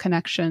 physical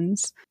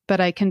connections. But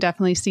I can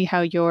definitely see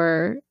how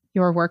your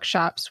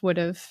workshops would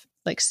have,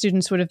 like,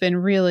 students would have been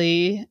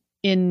really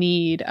in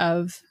need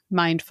of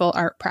mindful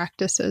art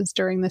practices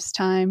during this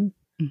time.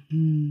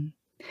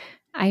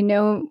 I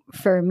know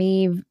for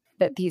me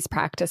that these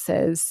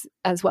practices,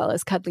 as well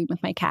as cuddling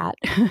with my cat,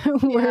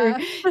 were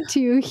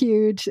two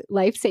huge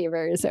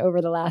lifesavers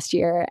over the last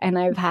year. And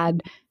I've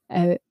had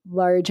a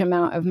large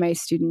amount of my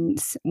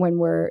students, when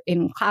we're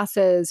in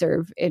classes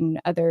or in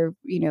other,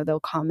 they'll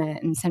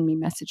comment and send me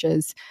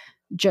messages,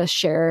 just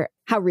share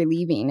how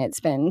relieving it's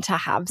been to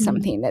have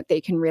something that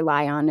they can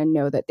rely on and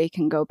know that they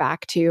can go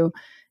back to,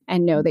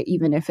 and know that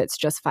even if it's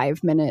just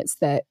 5 minutes,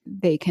 that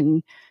they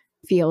can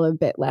feel a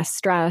bit less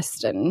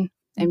stressed and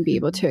be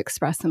able to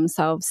express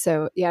themselves.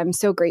 So yeah, I'm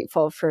so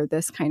grateful for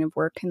this kind of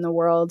work in the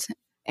world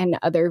and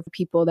other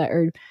people that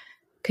are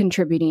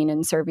contributing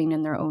and serving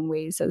in their own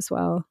ways as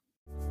well.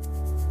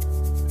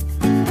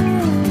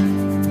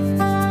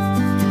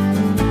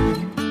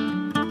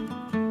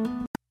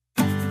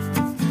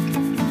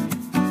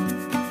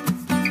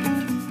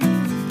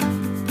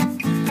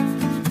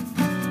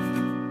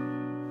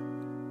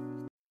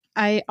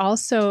 I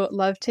also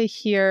love to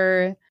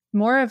hear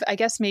more of, I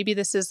guess maybe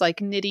this is like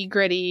nitty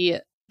gritty,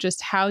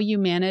 just how you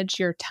manage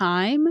your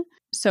time.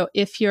 So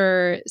if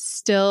you're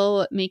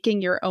still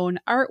making your own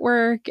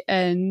artwork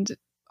and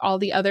all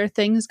the other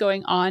things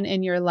going on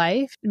in your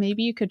life,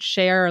 maybe you could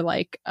share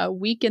like a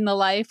week in the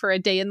life or a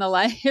day in the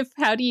life.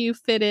 How do you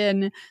fit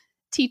in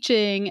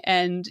teaching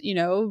and,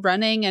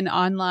 running an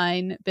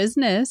online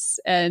business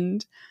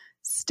and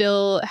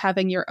still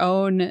having your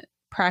own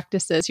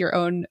practices, your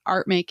own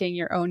art making,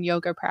 your own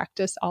yoga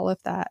practice, all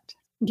of that?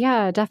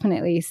 Yeah,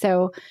 definitely.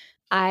 So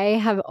I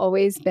have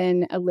always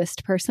been a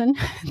list person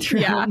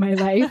throughout my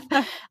life.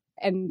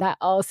 And that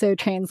also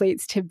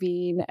translates to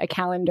being a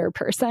calendar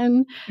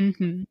person.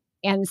 Mm-hmm.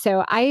 And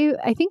so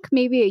I think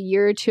maybe a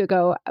year or two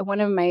ago,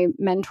 one of my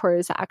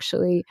mentors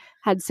actually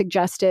had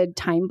suggested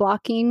time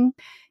blocking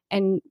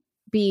and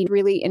be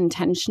really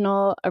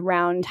intentional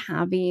around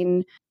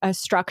having a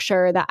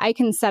structure that I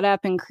can set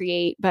up and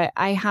create, but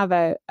I have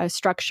a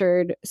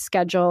structured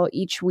schedule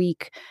each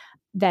week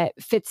that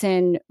fits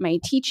in my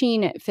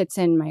teaching, it fits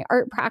in my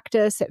art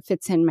practice, it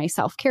fits in my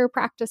self-care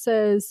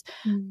practices,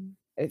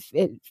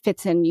 it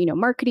fits in,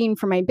 marketing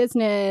for my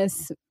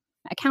business,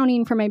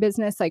 accounting for my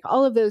business, like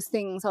all of those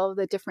things, all of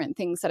the different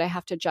things that I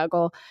have to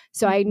juggle.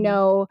 So I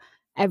know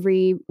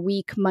every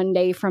week,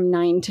 Monday from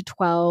 9 to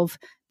 12,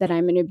 that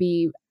I'm going to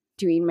be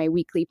doing my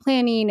weekly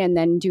planning and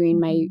then doing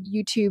my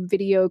YouTube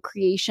video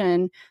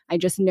creation. I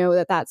just know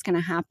that that's going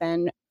to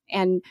happen.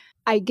 And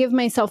I give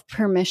myself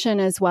permission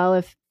as well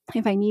if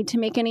I need to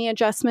make any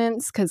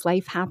adjustments, because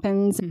life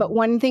happens. But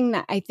one thing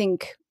that I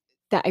think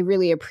that I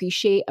really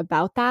appreciate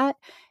about that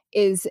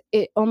is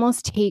it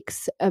almost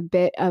takes a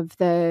bit of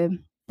the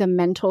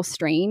mental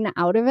strain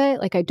out of it.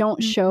 Like I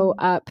don't show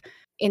up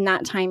in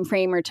that time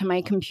frame or to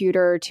my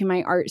computer or to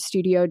my art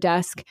studio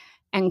desk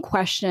and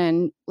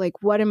question, like,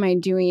 what am I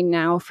doing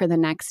now for the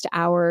next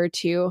hour or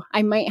two?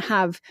 I might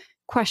have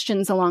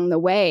questions along the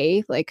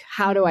way, like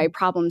how do I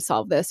problem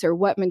solve this, or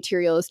what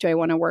materials do I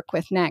want to work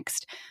with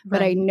next?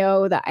 But I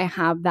know that I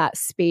have that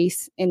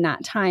space in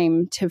that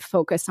time to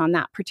focus on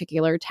that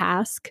particular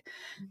task.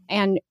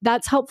 And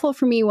that's helpful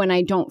for me when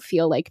I don't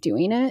feel like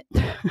doing it.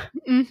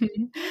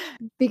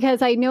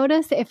 Because I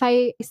notice if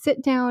I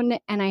sit down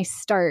and I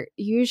start,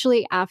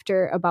 usually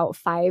after about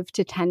 5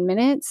 to 10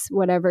 minutes,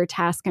 whatever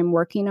task I'm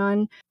working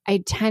on,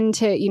 I tend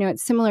to,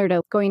 it's similar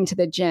to going to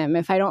the gym.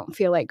 If I don't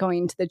feel like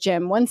going to the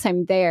gym, once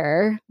I'm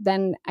there,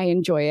 then I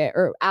enjoy it.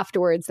 Or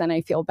afterwards, then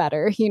I feel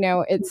better.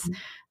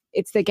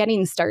 It's the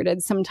getting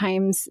started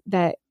sometimes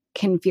that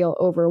can feel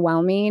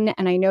overwhelming.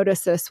 And I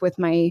notice this with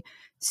my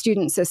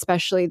students,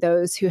 especially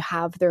those who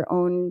have their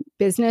own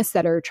business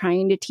that are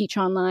trying to teach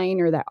online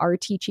or that are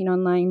teaching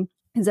online,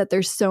 is that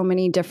there's so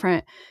many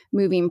different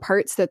moving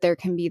parts that there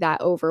can be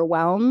that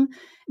overwhelm.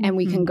 And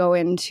we can go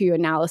into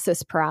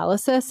analysis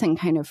paralysis and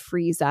kind of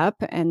freeze up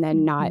and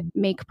then not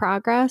make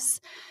progress.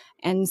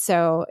 And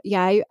so,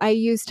 yeah, I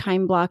use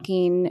time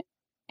blocking.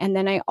 And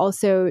then I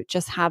also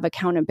just have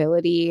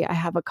accountability. I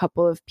have a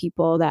couple of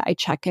people that I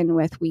check in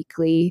with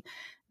weekly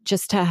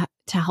just to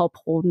help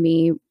hold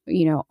me,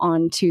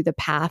 onto the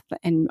path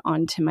and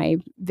onto my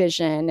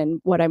vision and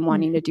what I'm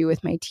wanting to do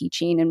with my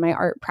teaching and my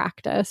art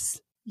practice.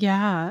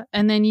 Yeah.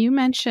 And then you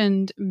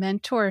mentioned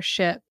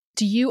mentorship.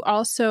 Do you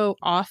also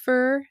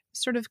offer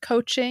sort of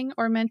coaching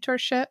or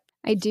mentorship?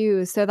 I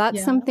do. So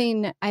that's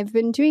something I've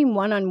been doing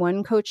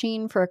one-on-one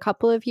coaching for a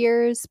couple of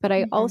years, but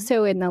I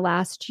also in the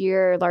last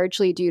year,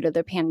 largely due to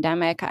the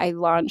pandemic, I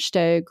launched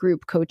a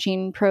group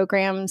coaching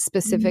program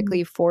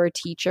specifically for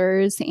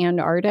teachers and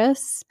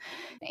artists.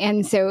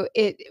 And so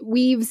it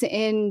weaves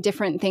in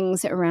different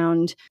things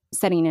around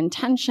setting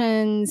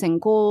intentions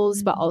and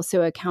goals, but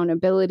also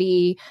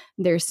accountability.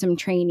 There's some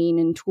training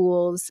and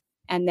tools.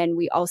 And then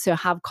we also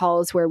have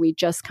calls where we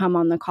just come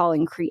on the call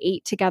and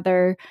create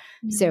together.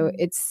 So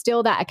it's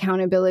still that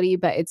accountability,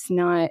 but it's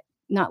not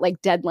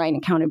like deadline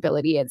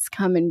accountability. It's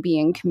come and be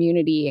in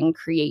community and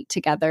create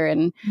together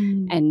and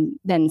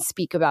then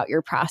speak about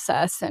your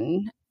process.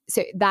 And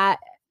so that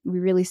we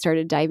really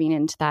started diving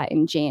into that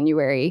in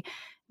January.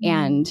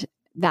 And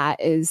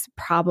that is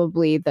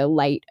probably the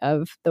light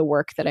of the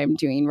work that I'm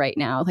doing right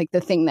now, like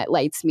the thing that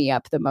lights me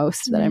up the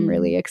most that I'm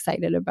really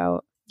excited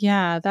about.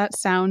 Yeah, that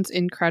sounds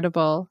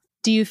incredible.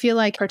 Do you feel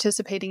like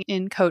participating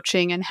in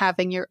coaching and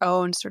having your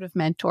own sort of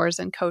mentors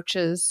and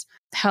coaches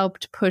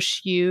helped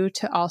push you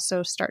to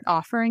also start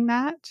offering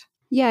that?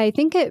 Yeah, I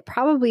think it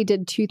probably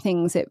did two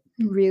things. It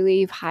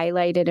really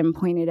highlighted and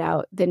pointed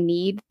out the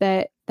need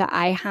that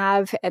I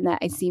have and that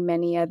I see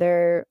many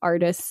other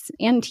artists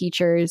and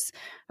teachers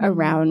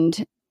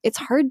around. It's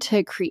hard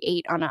to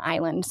create on an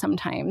island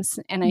sometimes.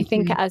 And I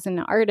think as an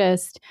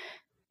artist,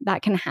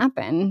 that can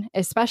happen,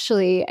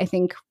 especially I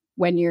think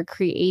when you're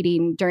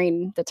creating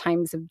during the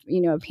times of,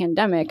 a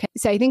pandemic.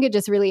 So I think it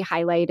just really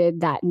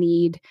highlighted that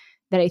need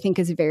that I think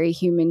is a very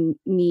human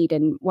need,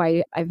 and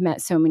why I've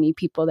met so many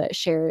people that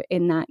share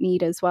in that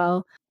need as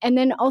well. And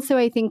then also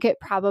I think it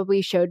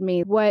probably showed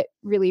me what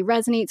really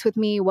resonates with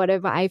me. What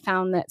have I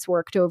found that's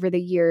worked over the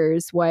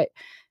years? What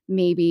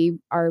maybe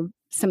are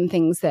some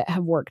things that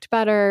have worked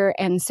better.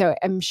 And so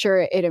I'm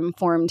sure it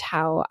informed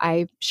how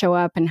I show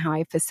up and how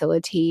I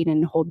facilitate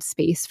and hold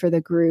space for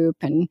the group.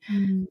 And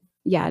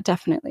yeah,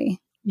 definitely.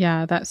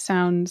 Yeah, that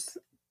sounds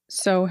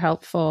so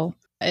helpful.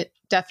 It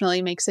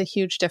definitely makes a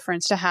huge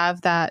difference to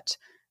have that,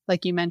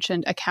 like you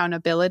mentioned,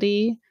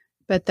 accountability,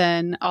 but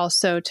then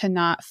also to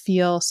not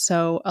feel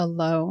so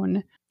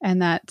alone.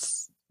 And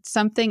that's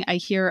something I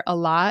hear a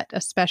lot,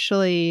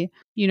 especially,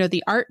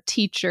 the art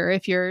teacher,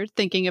 if you're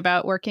thinking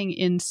about working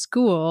in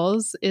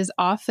schools, is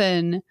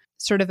often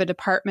sort of a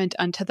department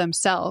unto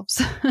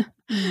themselves.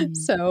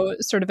 So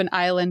sort of an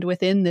island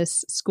within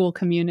this school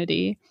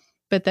community.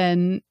 But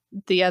then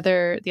the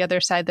other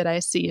side that I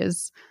see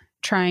is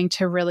trying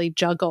to really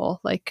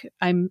juggle, like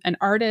I'm an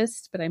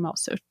artist, but I'm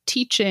also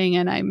teaching,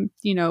 and I'm,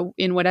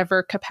 in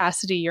whatever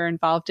capacity you're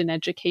involved in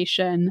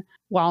education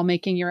while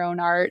making your own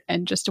art,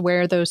 and just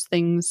where those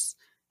things,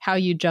 how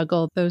you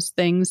juggle those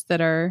things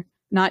that are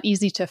not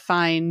easy to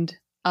find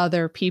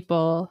other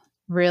people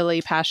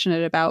really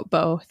passionate about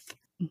both.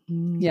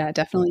 Yeah,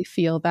 definitely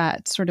feel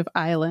that sort of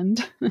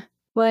island.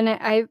 Well, and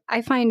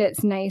I find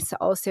it's nice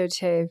also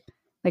to,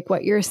 like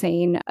what you're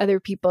saying, other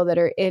people that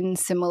are in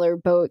similar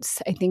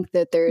boats. I think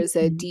that there's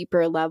a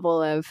deeper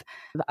level of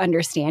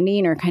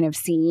understanding or kind of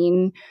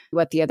seeing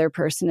what the other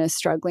person is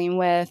struggling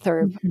with,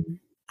 or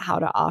how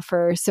to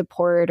offer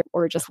support,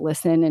 or just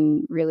listen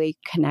and really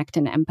connect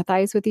and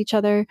empathize with each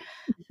other.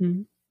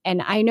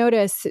 And I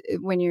notice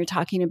when you're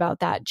talking about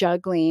that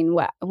juggling,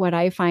 what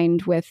I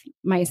find with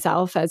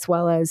myself as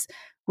well as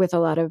with a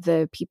lot of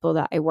the people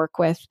that I work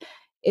with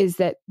is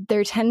that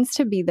there tends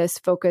to be this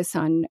focus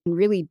on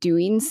really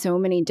doing so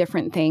many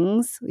different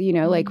things.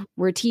 Like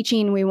we're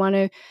teaching, we want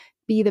to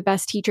be the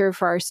best teacher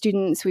for our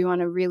students. We want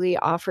to really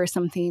offer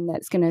something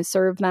that's going to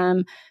serve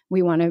them.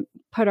 We want to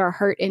put our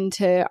heart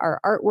into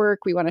our artwork.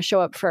 We want to show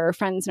up for our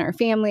friends and our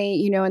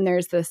family, and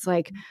there's this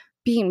like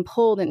being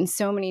pulled in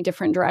so many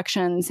different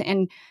directions.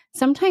 And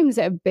sometimes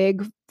a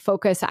big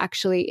focus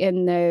actually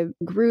in the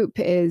group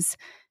is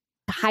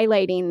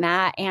highlighting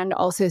that, and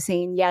also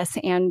saying, yes,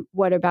 and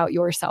what about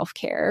your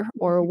self-care?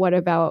 Or what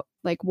about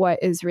like what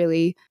is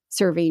really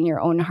serving your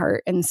own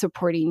heart and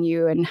supporting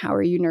you, and how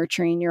are you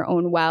nurturing your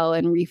own well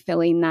and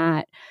refilling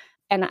that?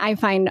 And I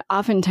find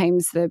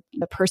oftentimes the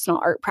personal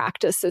art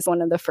practice is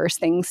one of the first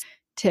things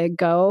to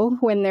go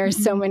when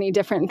there's so many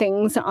different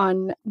things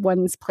on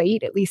one's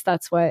plate. At least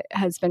that's what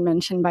has been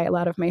mentioned by a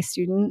lot of my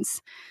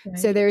students. Right.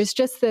 So there's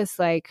just this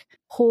like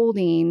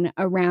holding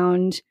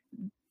around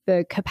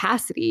the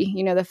capacity,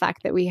 the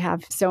fact that we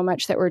have so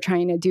much that we're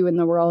trying to do in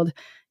the world,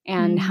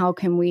 and how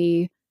can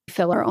we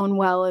fill our own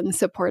well and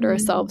support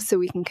ourselves so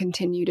we can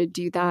continue to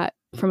do that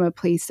from a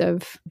place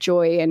of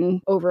joy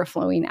and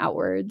overflowing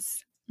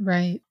outwards.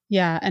 Right.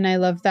 Yeah. And I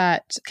love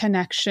that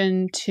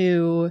connection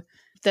to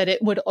that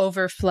it would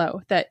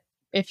overflow, that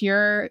if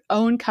your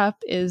own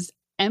cup is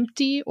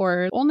empty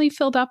or only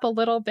filled up a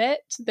little bit,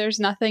 there's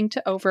nothing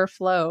to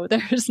overflow.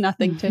 There's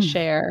nothing to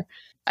share.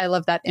 I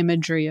love that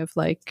imagery of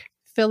like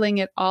filling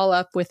it all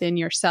up within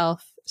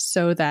yourself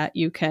so that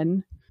you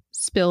can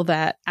spill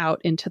that out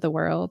into the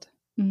world.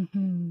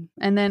 And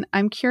then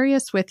I'm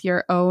curious with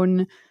your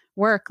own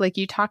work, like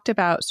you talked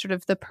about sort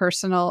of the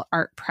personal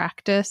art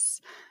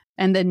practice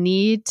and the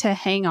need to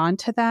hang on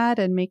to that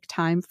and make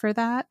time for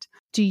that.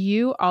 Do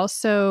you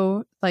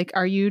also, like,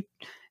 are you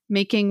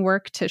making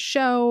work to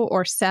show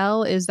or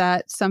sell? Is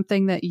that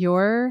something that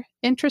you're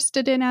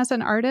interested in as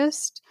an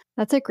artist?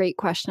 That's a great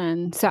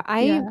question. So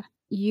I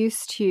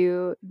used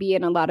to be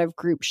in a lot of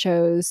group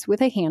shows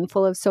with a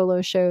handful of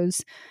solo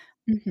shows.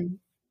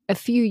 A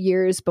few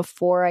years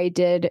before I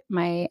did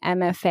my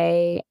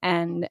MFA,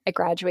 and I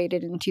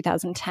graduated in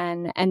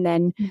 2010. And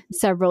then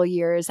several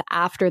years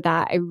after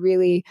that,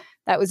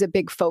 that was a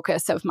big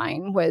focus of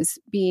mine, was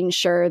being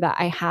sure that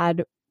I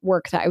had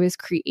work that I was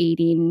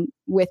creating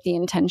with the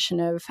intention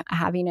of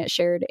having it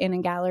shared in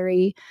a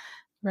gallery.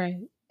 Right.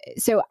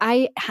 So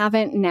I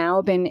haven't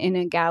now been in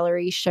a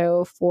gallery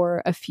show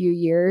for a few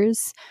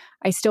years.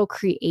 I still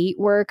create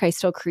work. I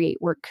still create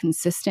work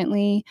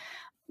consistently,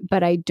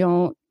 but I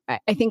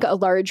think a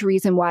large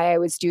reason why I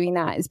was doing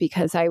that is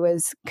because I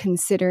was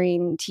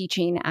considering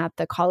teaching at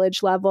the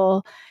college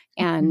level,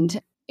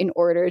 and in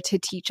order to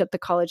teach at the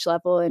college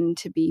level and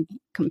to be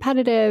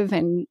competitive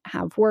and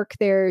have work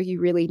there,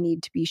 you really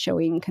need to be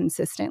showing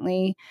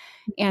consistently.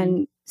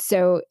 And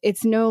so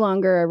it's no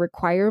longer a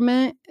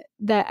requirement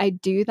that I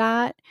do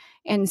that.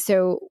 And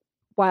so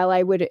while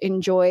I would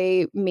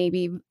enjoy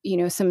maybe,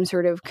 some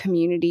sort of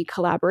community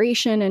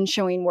collaboration and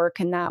showing work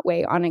in that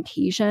way on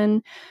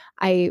occasion,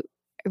 I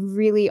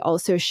really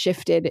also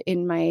shifted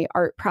in my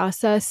art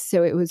process.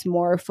 So it was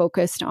more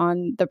focused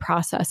on the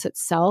process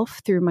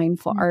itself through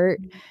mindful art.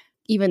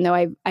 Even though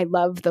I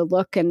love the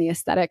look and the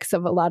aesthetics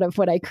of a lot of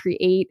what I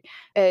create,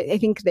 I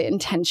think the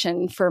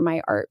intention for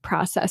my art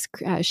process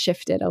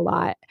shifted a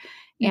lot.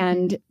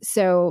 And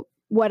so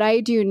what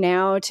I do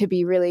now to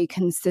be really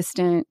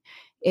consistent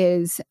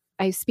is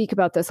I speak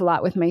about this a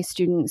lot with my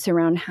students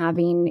around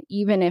having,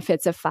 even if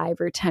it's a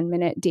 5 or 10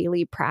 minute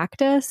daily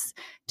practice,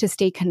 to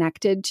stay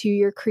connected to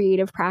your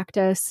creative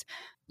practice.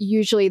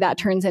 Usually that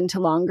turns into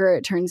longer.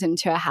 It turns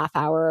into a half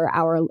hour,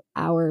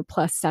 hour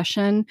plus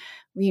session,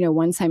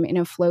 once I'm in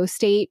a flow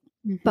state.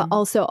 But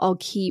also I'll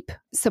keep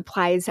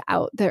supplies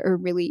out that are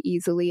really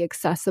easily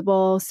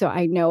accessible. So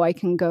I know I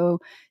can go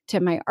to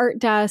my art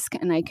desk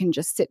and I can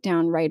just sit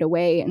down right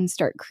away and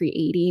start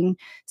creating.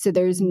 So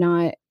there's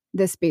not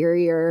this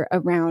barrier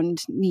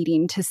around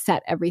needing to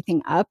set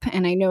everything up.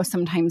 And I know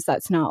sometimes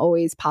that's not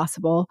always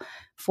possible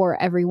for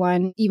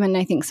everyone. Even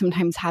I think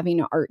sometimes having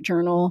an art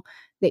journal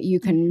that you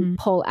can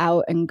pull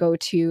out and go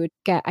to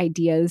get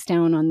ideas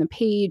down on the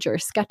page or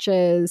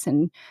sketches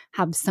and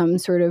have some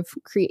sort of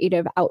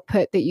creative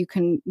output that you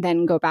can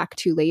then go back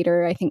to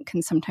later, I think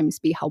can sometimes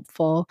be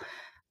helpful.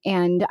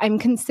 And I'm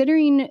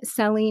considering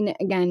selling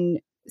again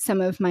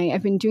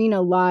I've been doing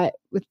a lot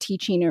with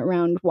teaching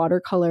around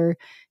watercolor,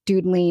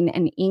 doodling,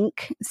 and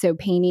ink. So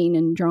painting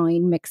and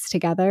drawing mixed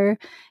together.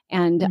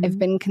 And I've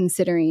been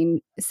considering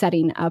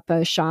setting up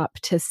a shop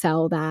to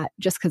sell that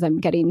just because I'm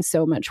getting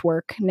so much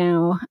work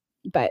now.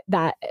 But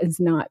that has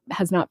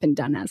not been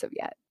done as of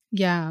yet.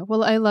 Yeah.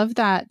 Well, I love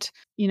that,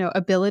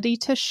 ability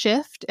to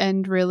shift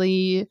and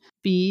really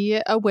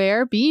be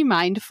aware, be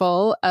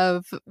mindful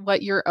of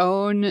what your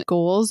own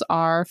goals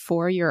are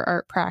for your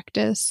art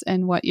practice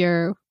and what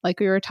like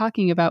we were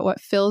talking about,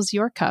 what fills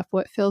your cup,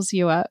 what fills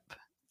you up.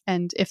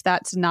 And if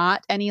that's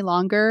not any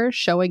longer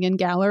showing in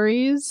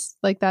galleries,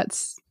 like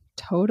that's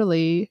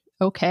totally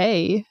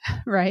okay,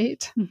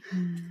 right?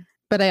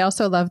 But I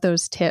also love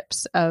those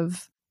tips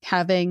of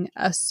having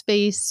a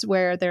space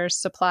where there's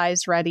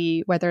supplies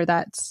ready, whether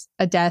that's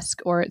a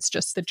desk or it's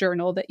just the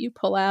journal that you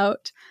pull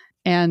out,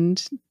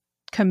 and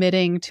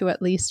committing to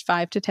at least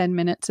 5 to 10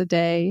 minutes a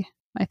day.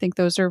 I think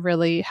those are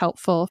really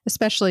helpful,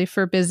 especially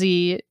for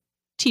busy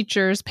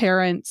teachers,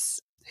 parents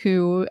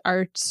who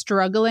are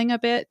struggling a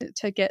bit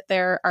to get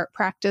their art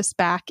practice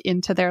back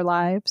into their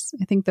lives.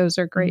 I think those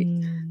are great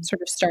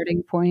sort of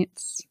starting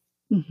points.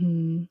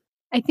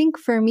 I think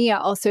for me, it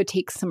also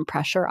takes some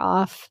pressure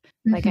off.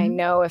 Like I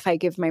know if I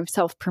give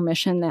myself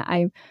permission that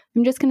I'm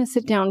just going to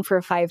sit down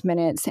for 5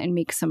 minutes and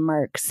make some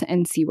marks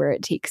and see where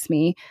it takes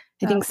me.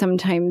 I think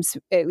sometimes,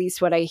 at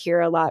least what I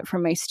hear a lot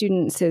from my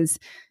students is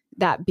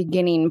that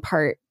beginning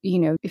part,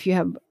 if you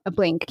have a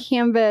blank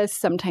canvas,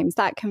 sometimes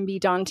that can be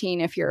daunting.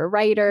 If you're a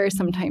writer,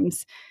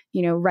 sometimes,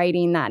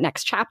 writing that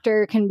next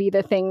chapter can be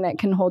the thing that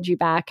can hold you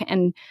back.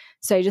 And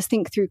so I just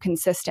think through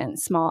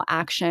consistent small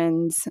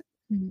actions,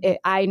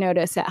 I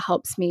notice it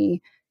helps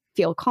me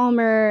feel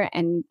calmer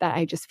and that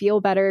I just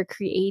feel better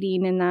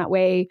creating in that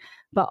way.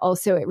 But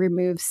also it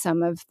removes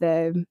some of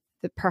the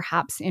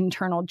perhaps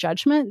internal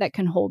judgment that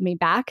can hold me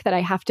back, that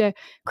I have to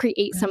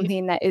create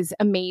something that is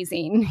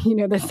amazing,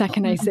 the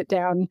second I sit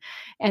down.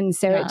 And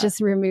so it just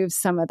removes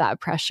some of that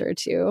pressure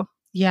too.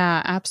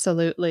 Yeah,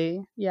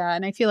 absolutely. Yeah.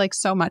 And I feel like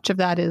so much of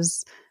that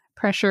is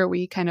pressure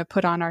we kind of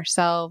put on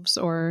ourselves,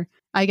 or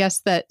I guess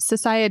that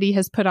society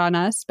has put on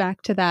us,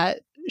 back to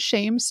that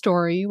shame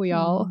story we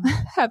all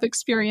have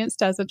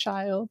experienced as a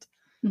child.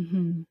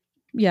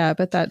 Yeah,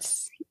 but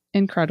that's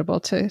incredible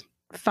to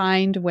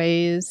find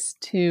ways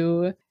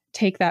to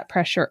take that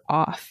pressure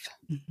off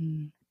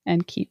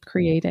and keep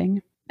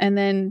creating. And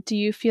then do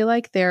you feel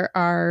like there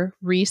are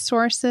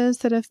resources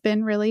that have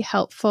been really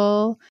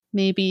helpful,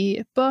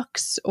 maybe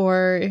books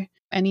or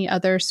any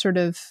other sort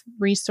of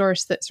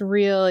resource that's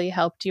really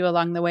helped you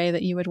along the way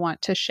that you would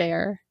want to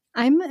share?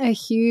 I'm a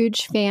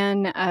huge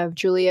fan of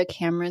Julia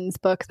Cameron's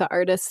book, The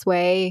Artist's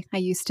Way. I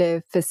used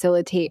to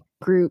facilitate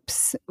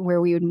groups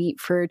where we would meet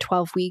for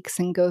 12 weeks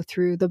and go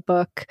through the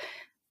book.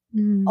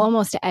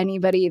 Almost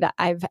anybody that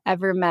I've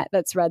ever met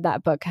that's read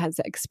that book has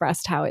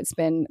expressed how it's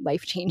been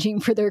life-changing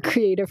for their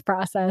creative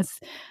process.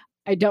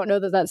 I don't know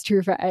that that's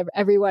true for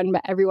everyone,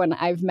 but everyone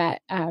I've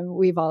met,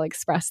 we've all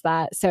expressed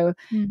that. So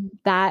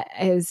that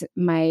is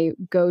my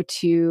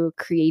go-to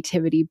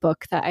creativity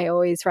book that I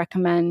always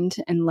recommend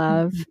and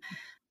love.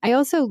 I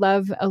also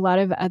love a lot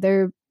of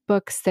other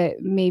books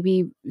that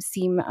maybe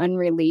seem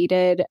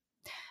unrelated.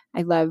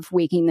 I love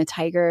Waking the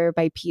Tiger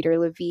by Peter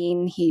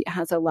Levine. He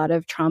has a lot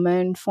of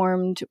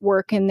trauma-informed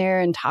work in there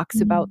and talks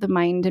about the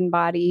mind and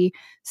body.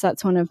 So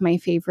that's one of my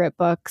favorite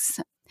books.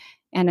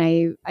 And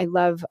I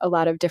love a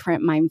lot of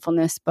different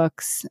mindfulness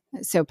books.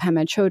 So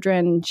Pema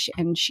Chodron,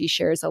 and she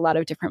shares a lot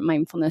of different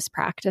mindfulness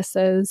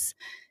practices.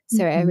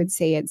 So I would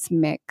say it's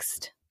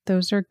mixed.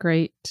 Those are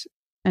great.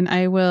 And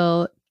I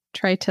will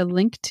try to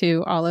link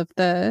to all of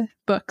the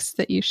books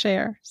that you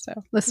share so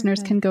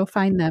listeners can go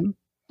find them.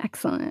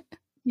 Excellent.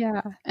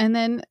 Yeah. And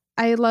then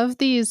I love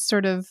these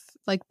sort of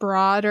like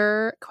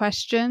broader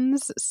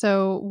questions.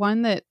 So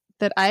one that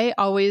I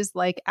always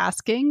like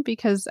asking,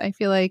 because I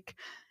feel like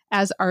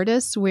as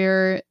artists,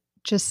 we're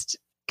just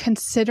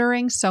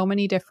considering so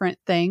many different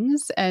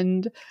things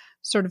and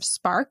sort of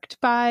sparked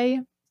by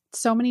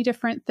so many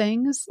different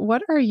things.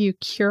 What are you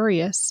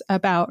curious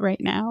about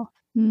right now?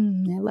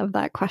 I love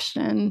that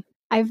question.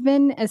 I've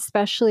been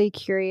especially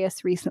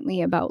curious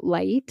recently about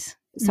light.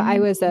 So I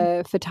was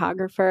a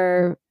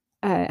photographer,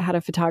 had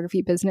a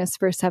photography business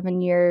for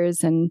 7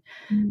 years. And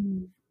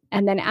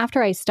then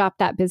after I stopped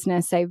that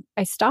business,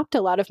 I stopped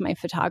a lot of my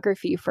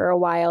photography for a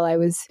while. I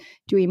was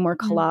doing more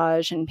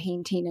collage and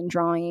painting and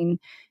drawing.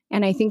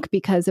 And I think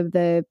because of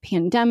the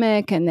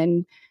pandemic and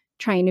then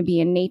trying to be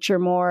in nature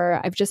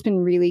more, I've just been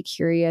really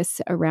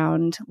curious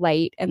around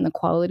light and the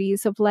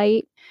qualities of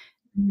light.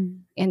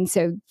 And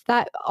so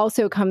that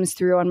also comes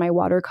through on my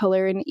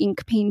watercolor and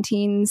ink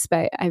paintings,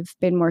 but I've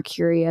been more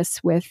curious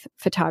with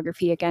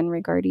photography again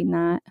regarding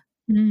that.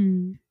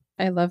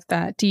 I love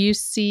that. Do you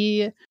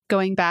see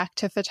going back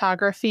to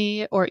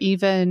photography or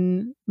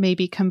even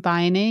maybe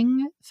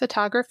combining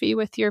photography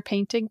with your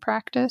painting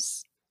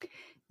practice?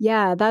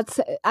 Yeah, that's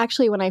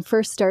actually when I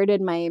first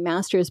started my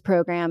master's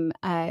program,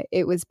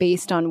 it was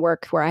based on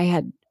work where I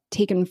had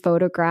taken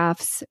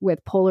photographs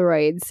with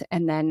Polaroids,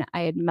 and then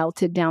I had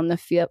melted down the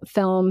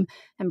film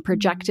and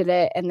projected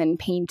it and then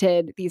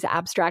painted these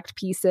abstract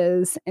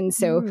pieces. And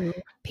so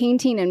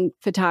painting and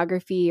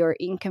photography, or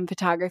ink and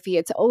photography,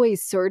 it's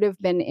always sort of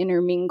been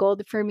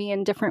intermingled for me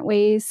in different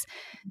ways.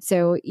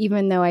 So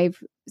even though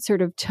I've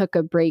sort of took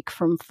a break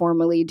from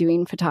formally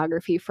doing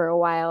photography for a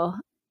while,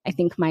 I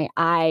think my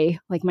eye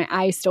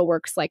still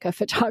works like a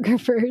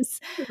photographer's.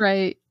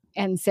 Right.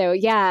 And so,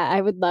 yeah,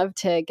 I would love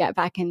to get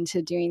back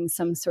into doing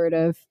some sort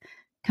of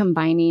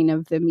combining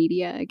of the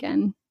media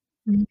again.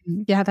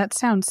 Yeah, that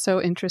sounds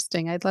so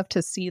interesting. I'd love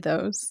to see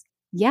those.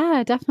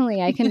 Yeah,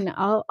 definitely.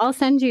 I'll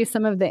send you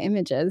some of the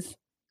images.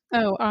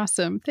 Oh,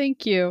 awesome.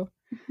 Thank you.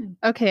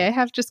 Okay, I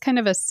have just kind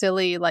of a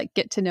silly, like,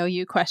 get to know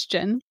you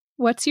question.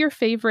 What's your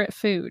favorite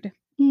food?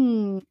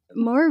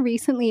 More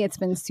recently, it's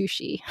been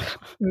sushi.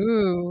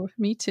 Ooh,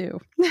 me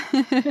too.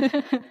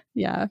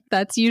 Yeah,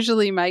 that's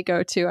usually my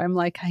go-to. I'm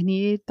like, I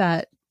need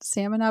that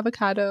salmon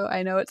avocado.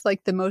 I know it's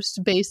like the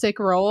most basic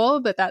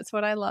roll, but that's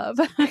what I love.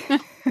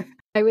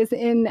 I was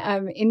in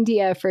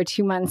India for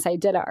 2 months. I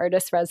did an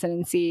artist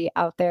residency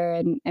out there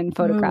and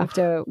photographed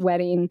a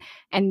wedding.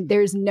 And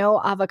there's no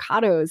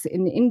avocados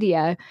in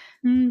India.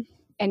 And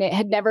it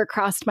had never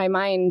crossed my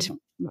mind.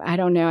 I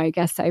don't know. I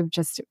guess I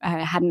just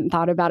hadn't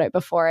thought about it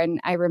before. And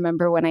I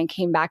remember when I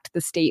came back to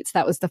the States,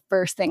 that was the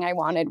first thing I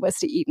wanted, was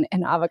to eat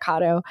an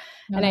avocado.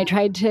 And I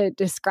tried to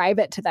describe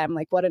it to them,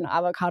 like what an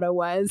avocado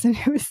was. And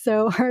it was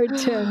so hard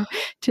to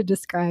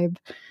describe.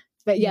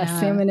 But yes,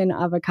 salmon and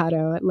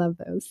avocado. I love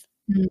those.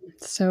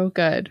 So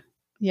good.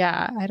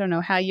 Yeah. I don't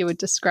know how you would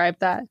describe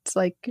that. It's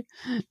like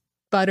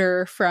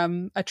butter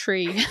from a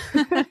tree.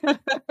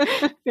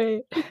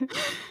 Right.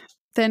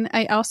 Then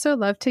I also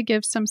love to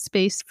give some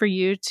space for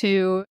you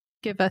to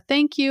give a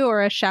thank you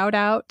or a shout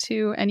out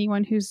to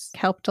anyone who's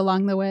helped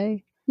along the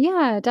way.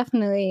 Yeah,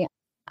 definitely.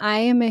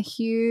 I am in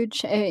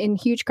huge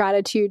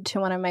gratitude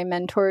to one of my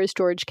mentors,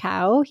 George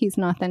Kao. He's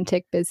an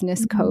authentic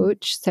business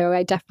coach. So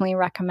I definitely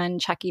recommend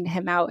checking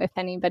him out if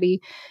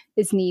anybody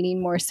is needing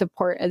more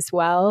support as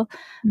well.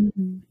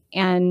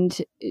 And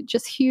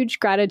just huge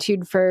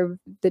gratitude for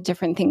the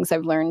different things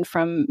I've learned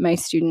from my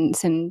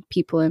students and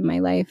people in my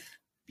life.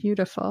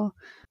 Beautiful.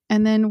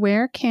 And then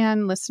where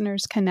can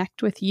listeners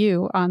connect with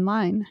you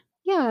online?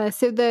 Yeah,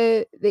 so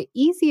the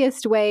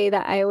easiest way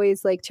that I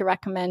always like to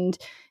recommend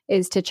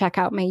is to check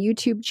out my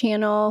YouTube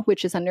channel,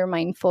 which is under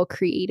Mindful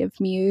Creative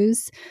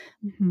Muse.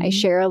 I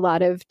share a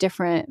lot of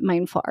different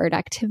mindful art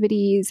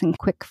activities and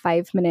quick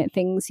 5-minute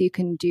things you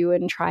can do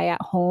and try at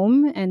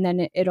home. And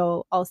then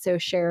it'll also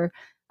share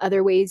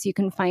other ways you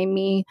can find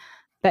me.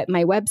 But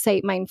my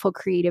website,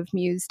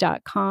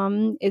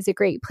 mindfulcreativemuse.com, is a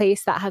great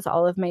place that has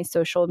all of my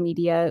social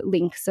media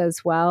links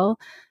as well.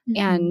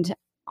 And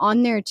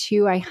on there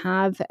too, I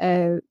have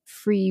a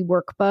free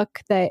workbook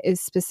that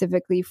is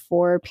specifically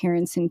for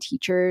parents and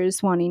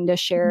teachers wanting to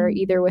share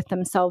either with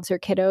themselves or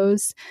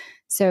kiddos.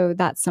 So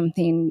that's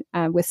something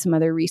with some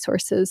other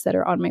resources that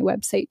are on my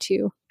website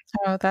too.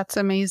 Oh, that's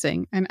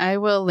amazing. And I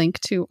will link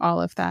to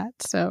all of that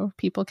so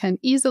people can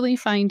easily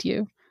find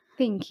you.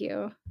 Thank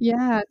you.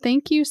 Yeah.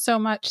 Thank you so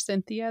much,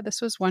 Cynthia.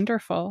 This was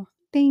wonderful.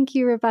 Thank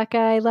you, Rebecca.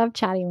 I love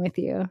chatting with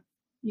you.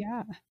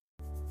 Yeah.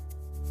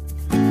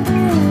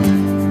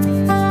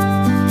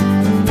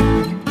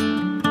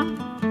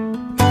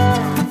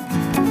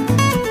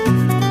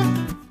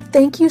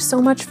 Thank you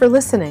so much for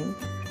listening.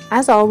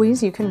 As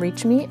always, you can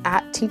reach me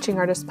at Teaching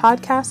Artist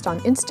Podcast on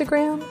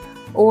Instagram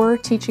or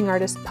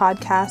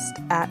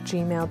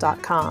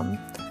teachingartistpodcast@gmail.com.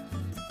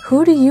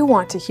 Who do you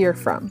want to hear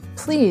from?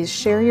 Please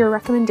share your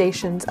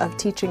recommendations of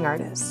teaching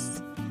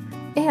artists.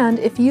 And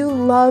if you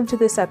loved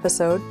this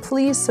episode,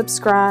 please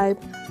subscribe,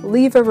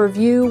 leave a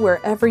review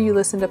wherever you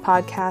listen to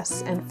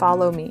podcasts, and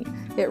follow me.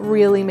 It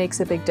really makes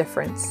a big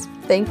difference.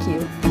 Thank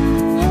you.